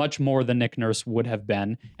roster, much more than Nick Nurse would have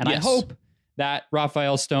been. And I hope that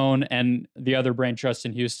Raphael Stone and the other brain trust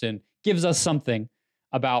in Houston gives us something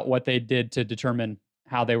about what they did to determine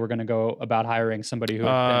how they were going to go about hiring somebody who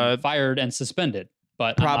had been fired and suspended.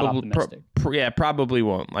 But probably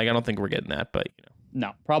won't. Like, I don't think we're getting that, but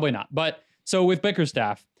no, probably not. But so with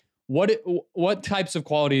Bickerstaff, what types of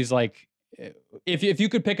qualities, like if you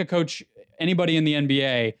could pick a coach, anybody in the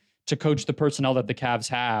NBA to coach the personnel that the Cavs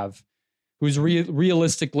have, who's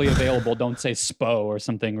realistically available, don't say Spo or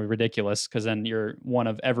something ridiculous, because then you're one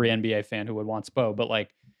of every NBA fan who would want Spo. But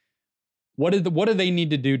like, what do they need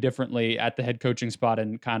to do differently at the head coaching spot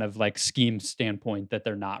and kind of like scheme standpoint that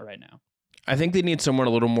they're not right now? I think they need someone a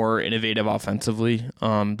little more innovative offensively.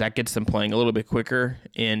 That gets them playing a little bit quicker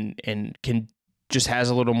and can just has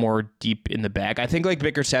a little more deep in the bag. I think like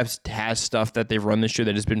Bickerstaff has stuff that they've run this year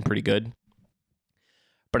that has been pretty good.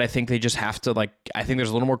 But I think they just have to I think there's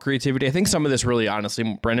a little more creativity. I think some of this really,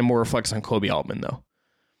 honestly, Brendan, more reflects on Kobe Altman though.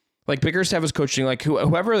 Like Bickerstaff is coaching like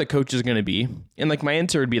whoever the coach is going to be. And like my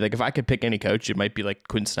answer would be like, if I could pick any coach, it might be like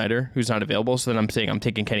Quinn Snyder, who's not available. So then I'm saying I'm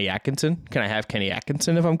taking Kenny Atkinson. Can I have Kenny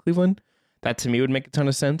Atkinson if I'm Cleveland? That to me would make a ton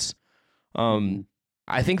of sense.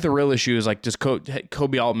 I think the real issue is like, does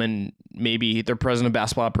Kobe Altman, maybe their president of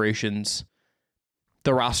basketball operations,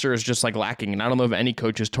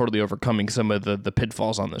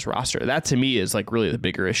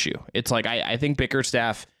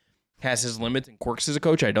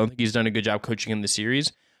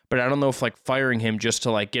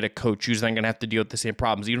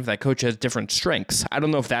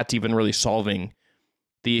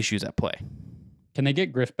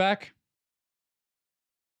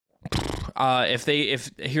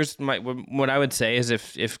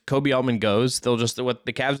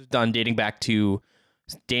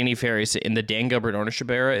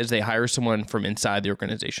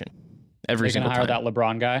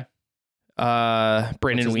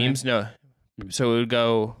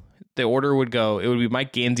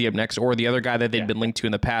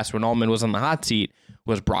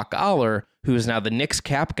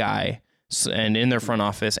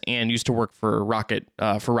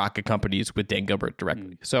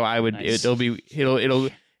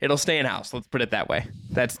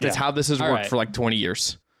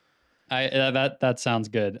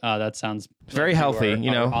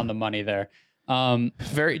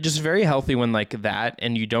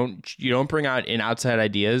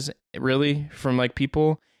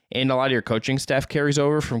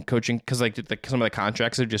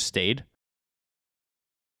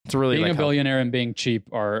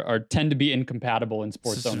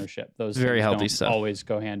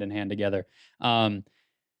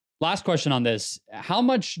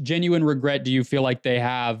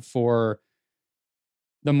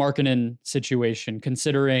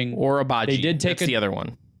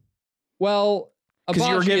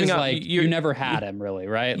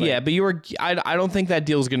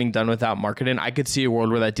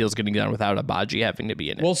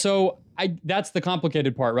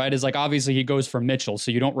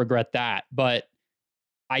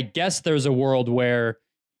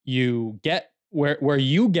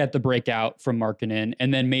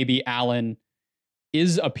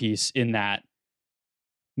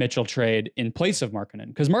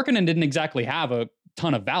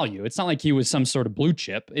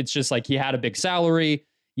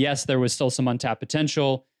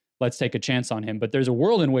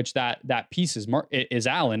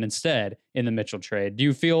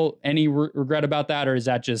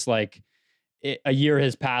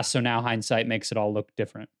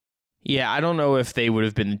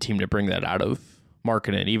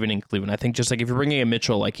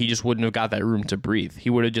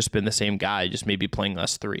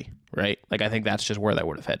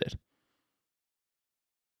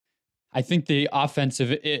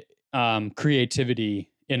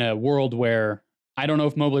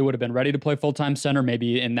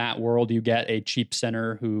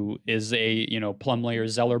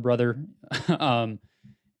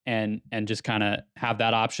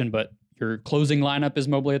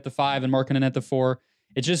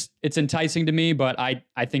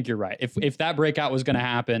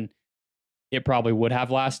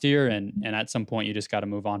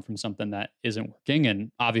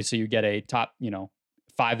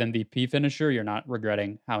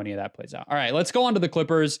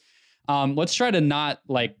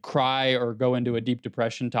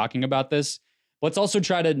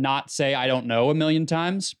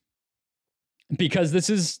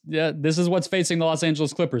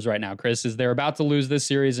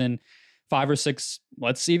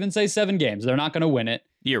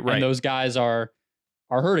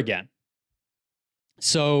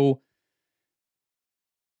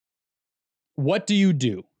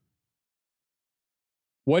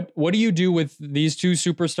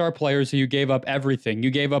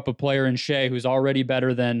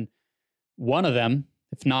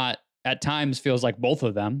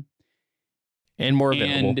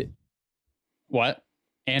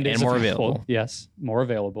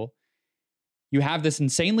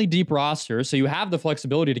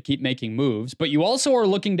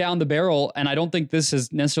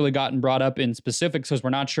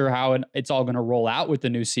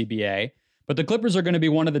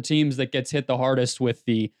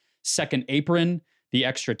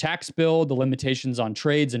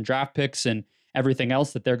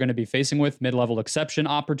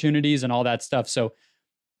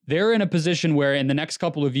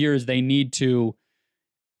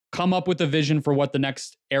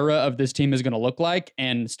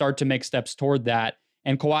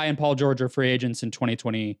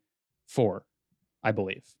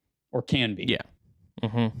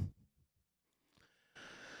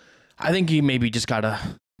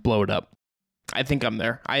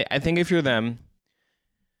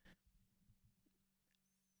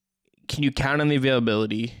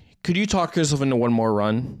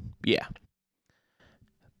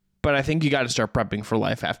 But I think you got to start prepping for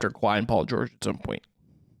life after Kawhi and Paul George at some point.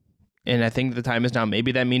 And I think the time is now.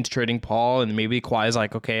 Maybe that means trading Paul, and maybe Kawhi is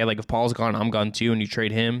like, okay, like if Paul's gone, I'm gone too, and you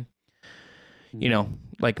trade him. You know,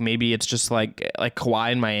 like maybe it's just like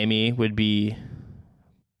Kawhi in Miami would be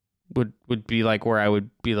like where I would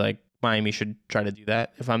be like Miami should try to do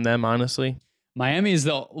that if I'm them, honestly. Miami is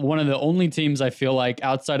one of the only teams I feel like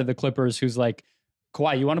outside of the Clippers who's like,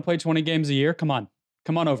 Kawhi, you want to play 20 games a year? Come on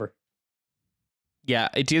over. Yeah,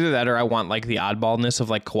 it's either that or I want like the oddballness of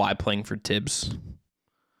like Kawhi playing for Tibbs.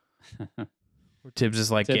 Tibbs is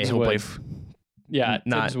like, Tibbs he'll would, play.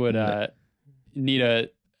 Tibbs would need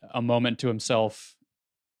a moment to himself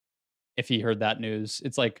if he heard that news.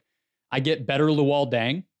 It's like, I get better Luol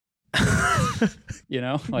Deng,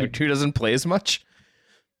 like who doesn't play as much.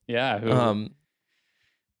 Yeah,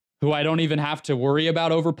 who I don't even have to worry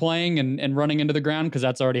about overplaying and running into the ground because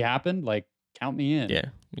that's already happened. Like, count me in.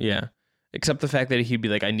 Yeah. Except the fact that he'd be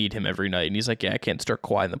like, I need him every night, and he's like, yeah, I can't start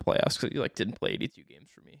Kawhi in the playoffs because he like didn't play 82 games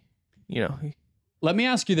for me. You know. Let me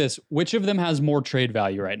ask you this: which of them has more trade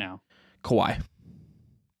value right now? Kawhi,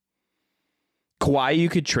 you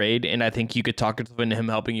could trade, and I think you could talk into him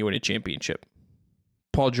helping you win a championship.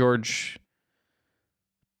 Paul George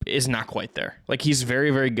is not quite there. Like, he's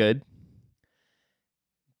very, very good,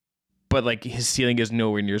 but like his ceiling is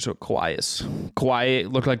nowhere near what Kawhi is.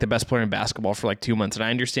 Kawhi looked like the best player in basketball for like 2 months, and I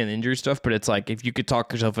understand the injury stuff, but it's like if you could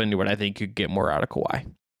talk yourself into it, I think you could get more out of Kawhi.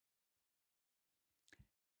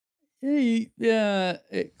 Yeah,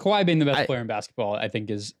 Kawhi being the best player in basketball, I think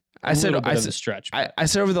is a stretch. I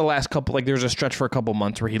said over the last couple, like there was a stretch for a couple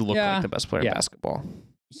months where he looked like the best player in basketball.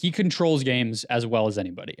 He controls games as well as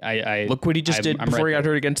anybody. I look what he just did before he got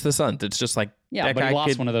hurt against the Suns. It's just like but he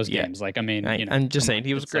lost one of those games. Like, I mean, I'm just saying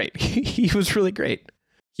he was great. He was really great.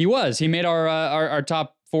 He was. He made our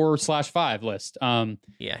top 4/5 list.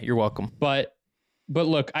 Yeah, you're welcome. But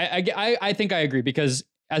look, I think I agree because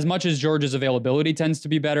as much as George's availability tends to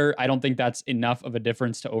be better, I don't think that's enough of a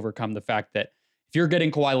difference to overcome the fact that if you're getting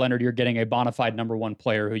Kawhi Leonard, you're getting a bona fide number one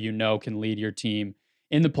player who you know can lead your team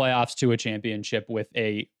in the playoffs to a championship with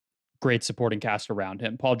a great supporting cast around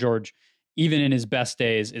him. Paul George, even in his best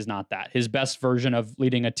days, is not that. His best version of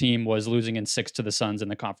leading a team was losing in 6 to the Suns in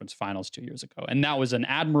the conference finals 2 years ago. And that was an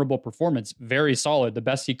admirable performance, very solid, the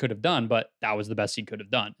best he could have done, but that was the best he could have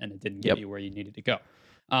done, and it didn't get you where you needed to go.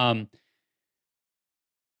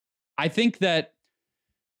 I think that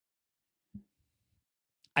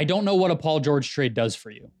I don't know what a Paul George trade does for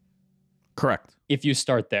you. Correct. If you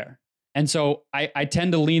start there. And so I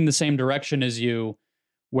tend to lean the same direction as you,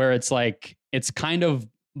 where it's like, it's kind of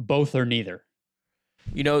both or neither.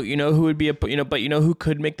 You know who would be but who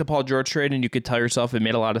could make the Paul George trade and you could tell yourself it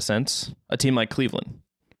made a lot of sense? A team like Cleveland.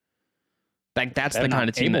 Like that's they're the kind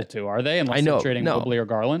of team able to, are they? Unless they're trading Mobley or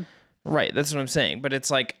Garland. Right. That's what I'm saying. But it's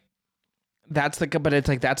like, that's the kind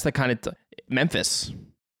of Memphis.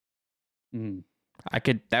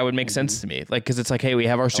 That would make sense to me. Like, cause it's like, hey, we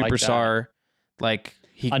have our superstar, like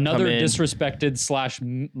he another disrespected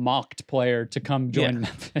 / mocked player to come join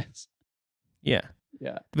Memphis. Yeah.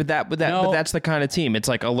 But that's the kind of team. It's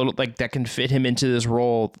like a little like that can fit him into this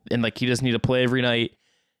role, and like he doesn't need to play every night.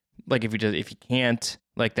 Like if he can't,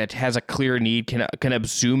 like that has a clear need, can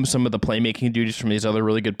assume some of the playmaking duties from these other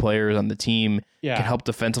really good players on the team. Yeah. Can help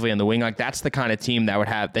defensively on the wing. Like that's the kind of team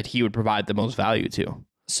that he would provide the most value to.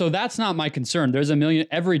 So that's not my concern. There's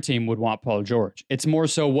every team would want Paul George. It's more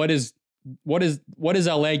so what is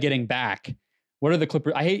LA getting back? What are the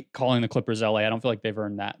Clippers? I hate calling the Clippers LA. I don't feel like they've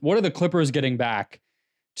earned that. What are the Clippers getting back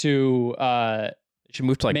to should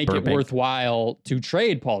move to like make Burbank. It worthwhile to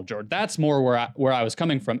trade Paul George? That's more where I was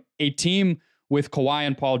coming from. A team with Kawhi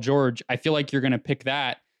and Paul George, I feel like you're going to pick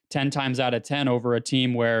that 10 times out of 10 over a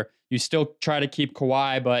team where you still try to keep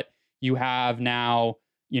Kawhi, but you have now,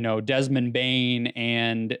 Desmond Bane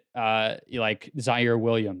and like Zaire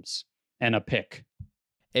Williams and a pick.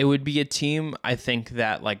 It would be a team, I think,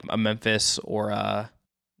 that like a Memphis or a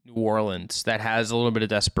New Orleans that has a little bit of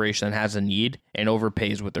desperation and has a need and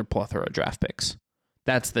overpays with their plethora of draft picks.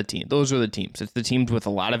 That's the team. Those are the teams. It's the teams with a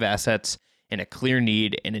lot of assets and a clear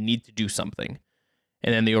need and a need to do something.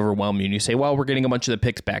 And then they overwhelm you and you say, well, we're getting a bunch of the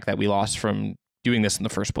picks back that we lost from doing this in the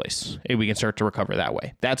first place. And we can start to recover that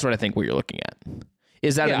way. That's what I think what you're looking at.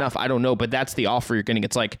 Is that enough? I don't know, but that's the offer you're getting.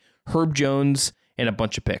 It's like Herb Jones and a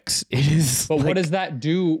bunch of picks. It is. But what does that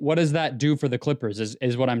do? What does that do for the Clippers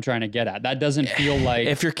is what I'm trying to get at. That doesn't feel like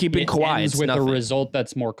if you're keeping Kawhi, it's with nothing. A result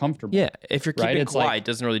that's more comfortable. Yeah, if you're keeping Kawhi, like, it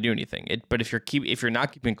doesn't really do anything. But if you're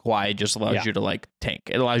not keeping Kawhi, it just allows you to like tank.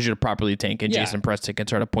 It allows you to properly tank, and Jason Preston can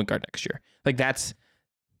start a point guard next year. Like that's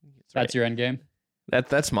your end game.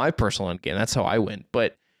 That's my personal end game. That's how I win.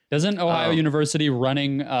 But Doesn't Ohio University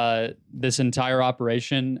running this entire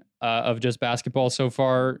operation of just basketball so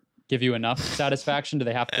far give you enough satisfaction? Do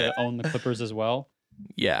they have to own the Clippers as well?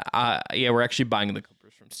 Yeah, we're actually buying the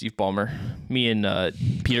Clippers from Steve Ballmer. Me and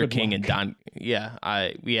Peter Good King luck. and Don.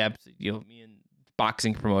 Yeah, me and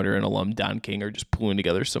boxing promoter and alum Don King are just pulling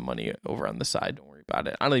together some money over on the side. Don't worry about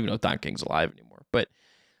it. I don't even know if Don King's alive anymore, but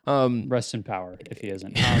Rest in power if he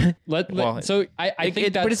isn't. So I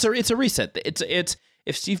think that's... but it's a reset. It's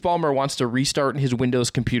if Steve Ballmer wants to restart his Windows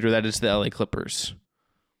computer that is the LA Clippers,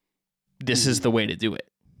 this is the way to do it.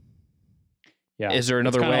 Yeah. Is there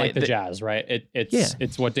another it's way? Like the Jazz, right?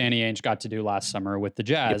 It's what Danny Ainge got to do last summer with the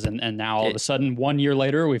Jazz, and now all of a sudden, 1 year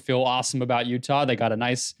later, we feel awesome about Utah. They got a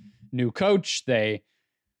nice new coach. They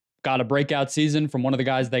got a breakout season from one of the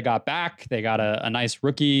guys they got back. They got a nice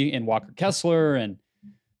rookie in Walker Kessler and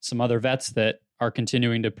some other vets that are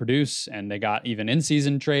continuing to produce, and they got even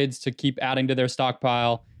in-season trades to keep adding to their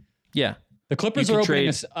stockpile. Yeah. The Clippers are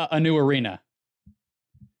opening a new arena.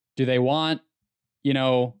 Do they want,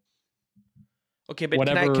 okay, but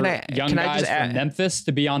whatever can I young guys from Memphis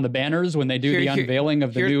to be on the banners when they do the unveiling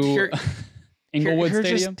of the new Inglewood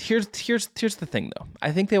Stadium? Here's the thing, though.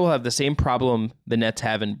 I think they will have the same problem the Nets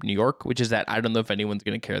have in New York, which is that I don't know if anyone's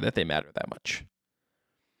going to care that they matter that much.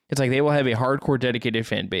 It's like they will have a hardcore dedicated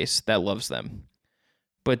fan base that loves them.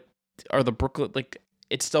 But are the Brooklyn,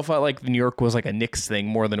 it still felt like New York was like a Knicks thing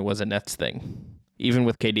more than it was a Nets thing, even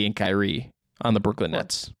with KD and Kyrie on the Brooklyn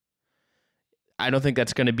Nets. I don't think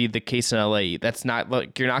that's going to be the case in LA. That's not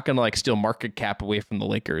you're not going to steal market cap away from the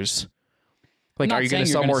Lakers. Are you going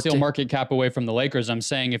to sell more steal market cap away from the Lakers? I'm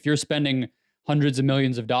saying if you're spending hundreds of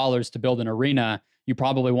millions of dollars to build an arena, you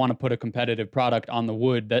probably want to put a competitive product on the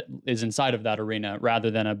wood that is inside of that arena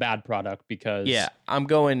rather than a bad product, because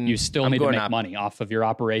you still need to make money off of your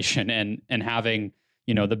operation, and having,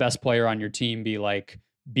 the best player on your team be like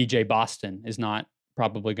BJ Boston is not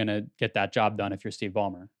probably going to get that job done if you're Steve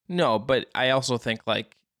Ballmer. No, but I also think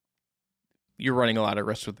you're running a lot of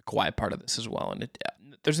risks with the Kawhi part of this as well. And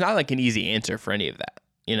there's not an easy answer for any of that,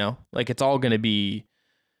 it's all going to be,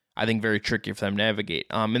 I think, very tricky for them to navigate.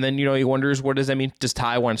 And then, he wonders, what does that mean? Does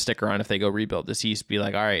Ty want to stick around if they go rebuild? Does he be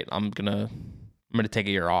like, all right, I'm going to take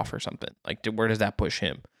a year off or something? Where does that push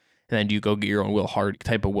him? And then do you go get your own Will Hardy?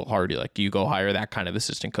 Do you go hire that kind of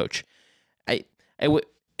assistant coach? I would,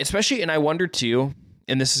 especially, and I wonder too,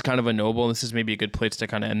 and this is kind of a noble, and this is maybe a good place to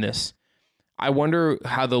kind of end this. I wonder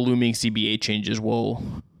how the looming CBA changes will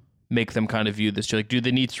make them kind of view this. Do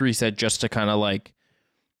they need to reset just to kind of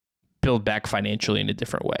build back financially in a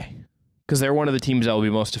different way? Because they're one of the teams that will be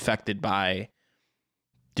most affected by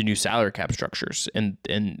the new salary cap structures. And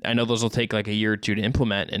I know those will take a year or two to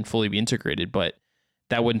implement and fully be integrated, but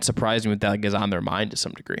that wouldn't surprise me if that is on their mind to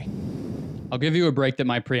some degree. I'll give you a break that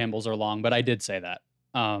my preambles are long, but I did say that.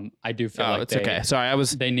 I do feel like it's okay. Sorry, I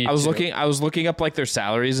was looking up their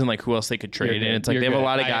salaries and who else they could trade, and it's they have a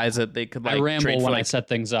lot of guys that they could. I ramble when I set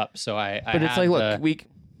things up, so But it's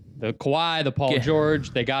the Kawhi, the Paul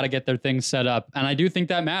George, they got to get their things set up, and I do think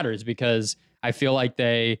that matters because I feel like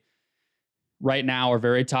they right now are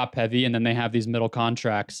very top heavy, and then they have these middle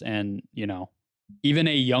contracts, and even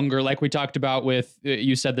a younger, like we talked about with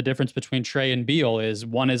you said the difference between Trey and Beal is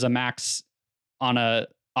one is a max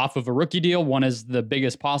off of a rookie deal, one is the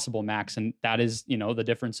biggest possible max, and that is, the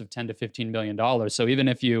difference of $10 to $15 million. So even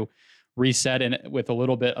if you reset in with a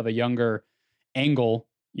little bit of a younger angle,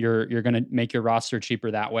 you're going to make your roster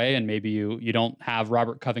cheaper that way, and maybe you don't have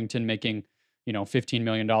Robert Covington making, $15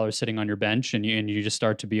 million sitting on your bench, and you just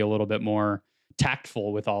start to be a little bit more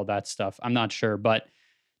tactful with all that stuff. I'm not sure, but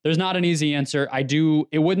there's not an easy answer.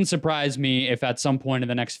 It wouldn't surprise me if at some point in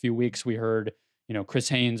the next few weeks we heard, Chris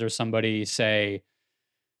Haynes or somebody say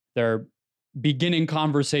they're beginning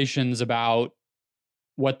conversations about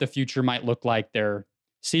what the future might look like.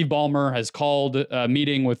 Steve Ballmer has called a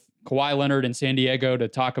meeting with Kawhi Leonard in San Diego to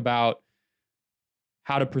talk about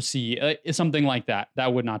how to proceed. Something like that.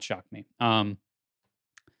 That would not shock me. All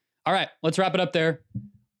right, let's wrap it up there.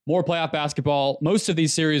 More playoff basketball. Most of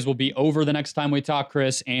these series will be over the next time we talk,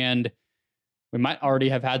 Chris, and we might already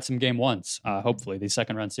have had some game ones. Hopefully, these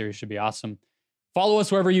second round series should be awesome. Follow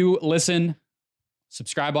us wherever you listen.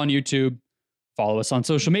 Subscribe on YouTube. Follow us on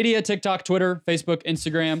social media, TikTok, Twitter, Facebook,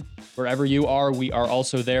 Instagram. Wherever you are, we are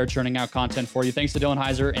also there churning out content for you. Thanks to Dylan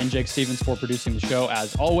Heiser and Jake Stevens for producing the show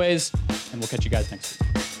as always. And we'll catch you guys next week.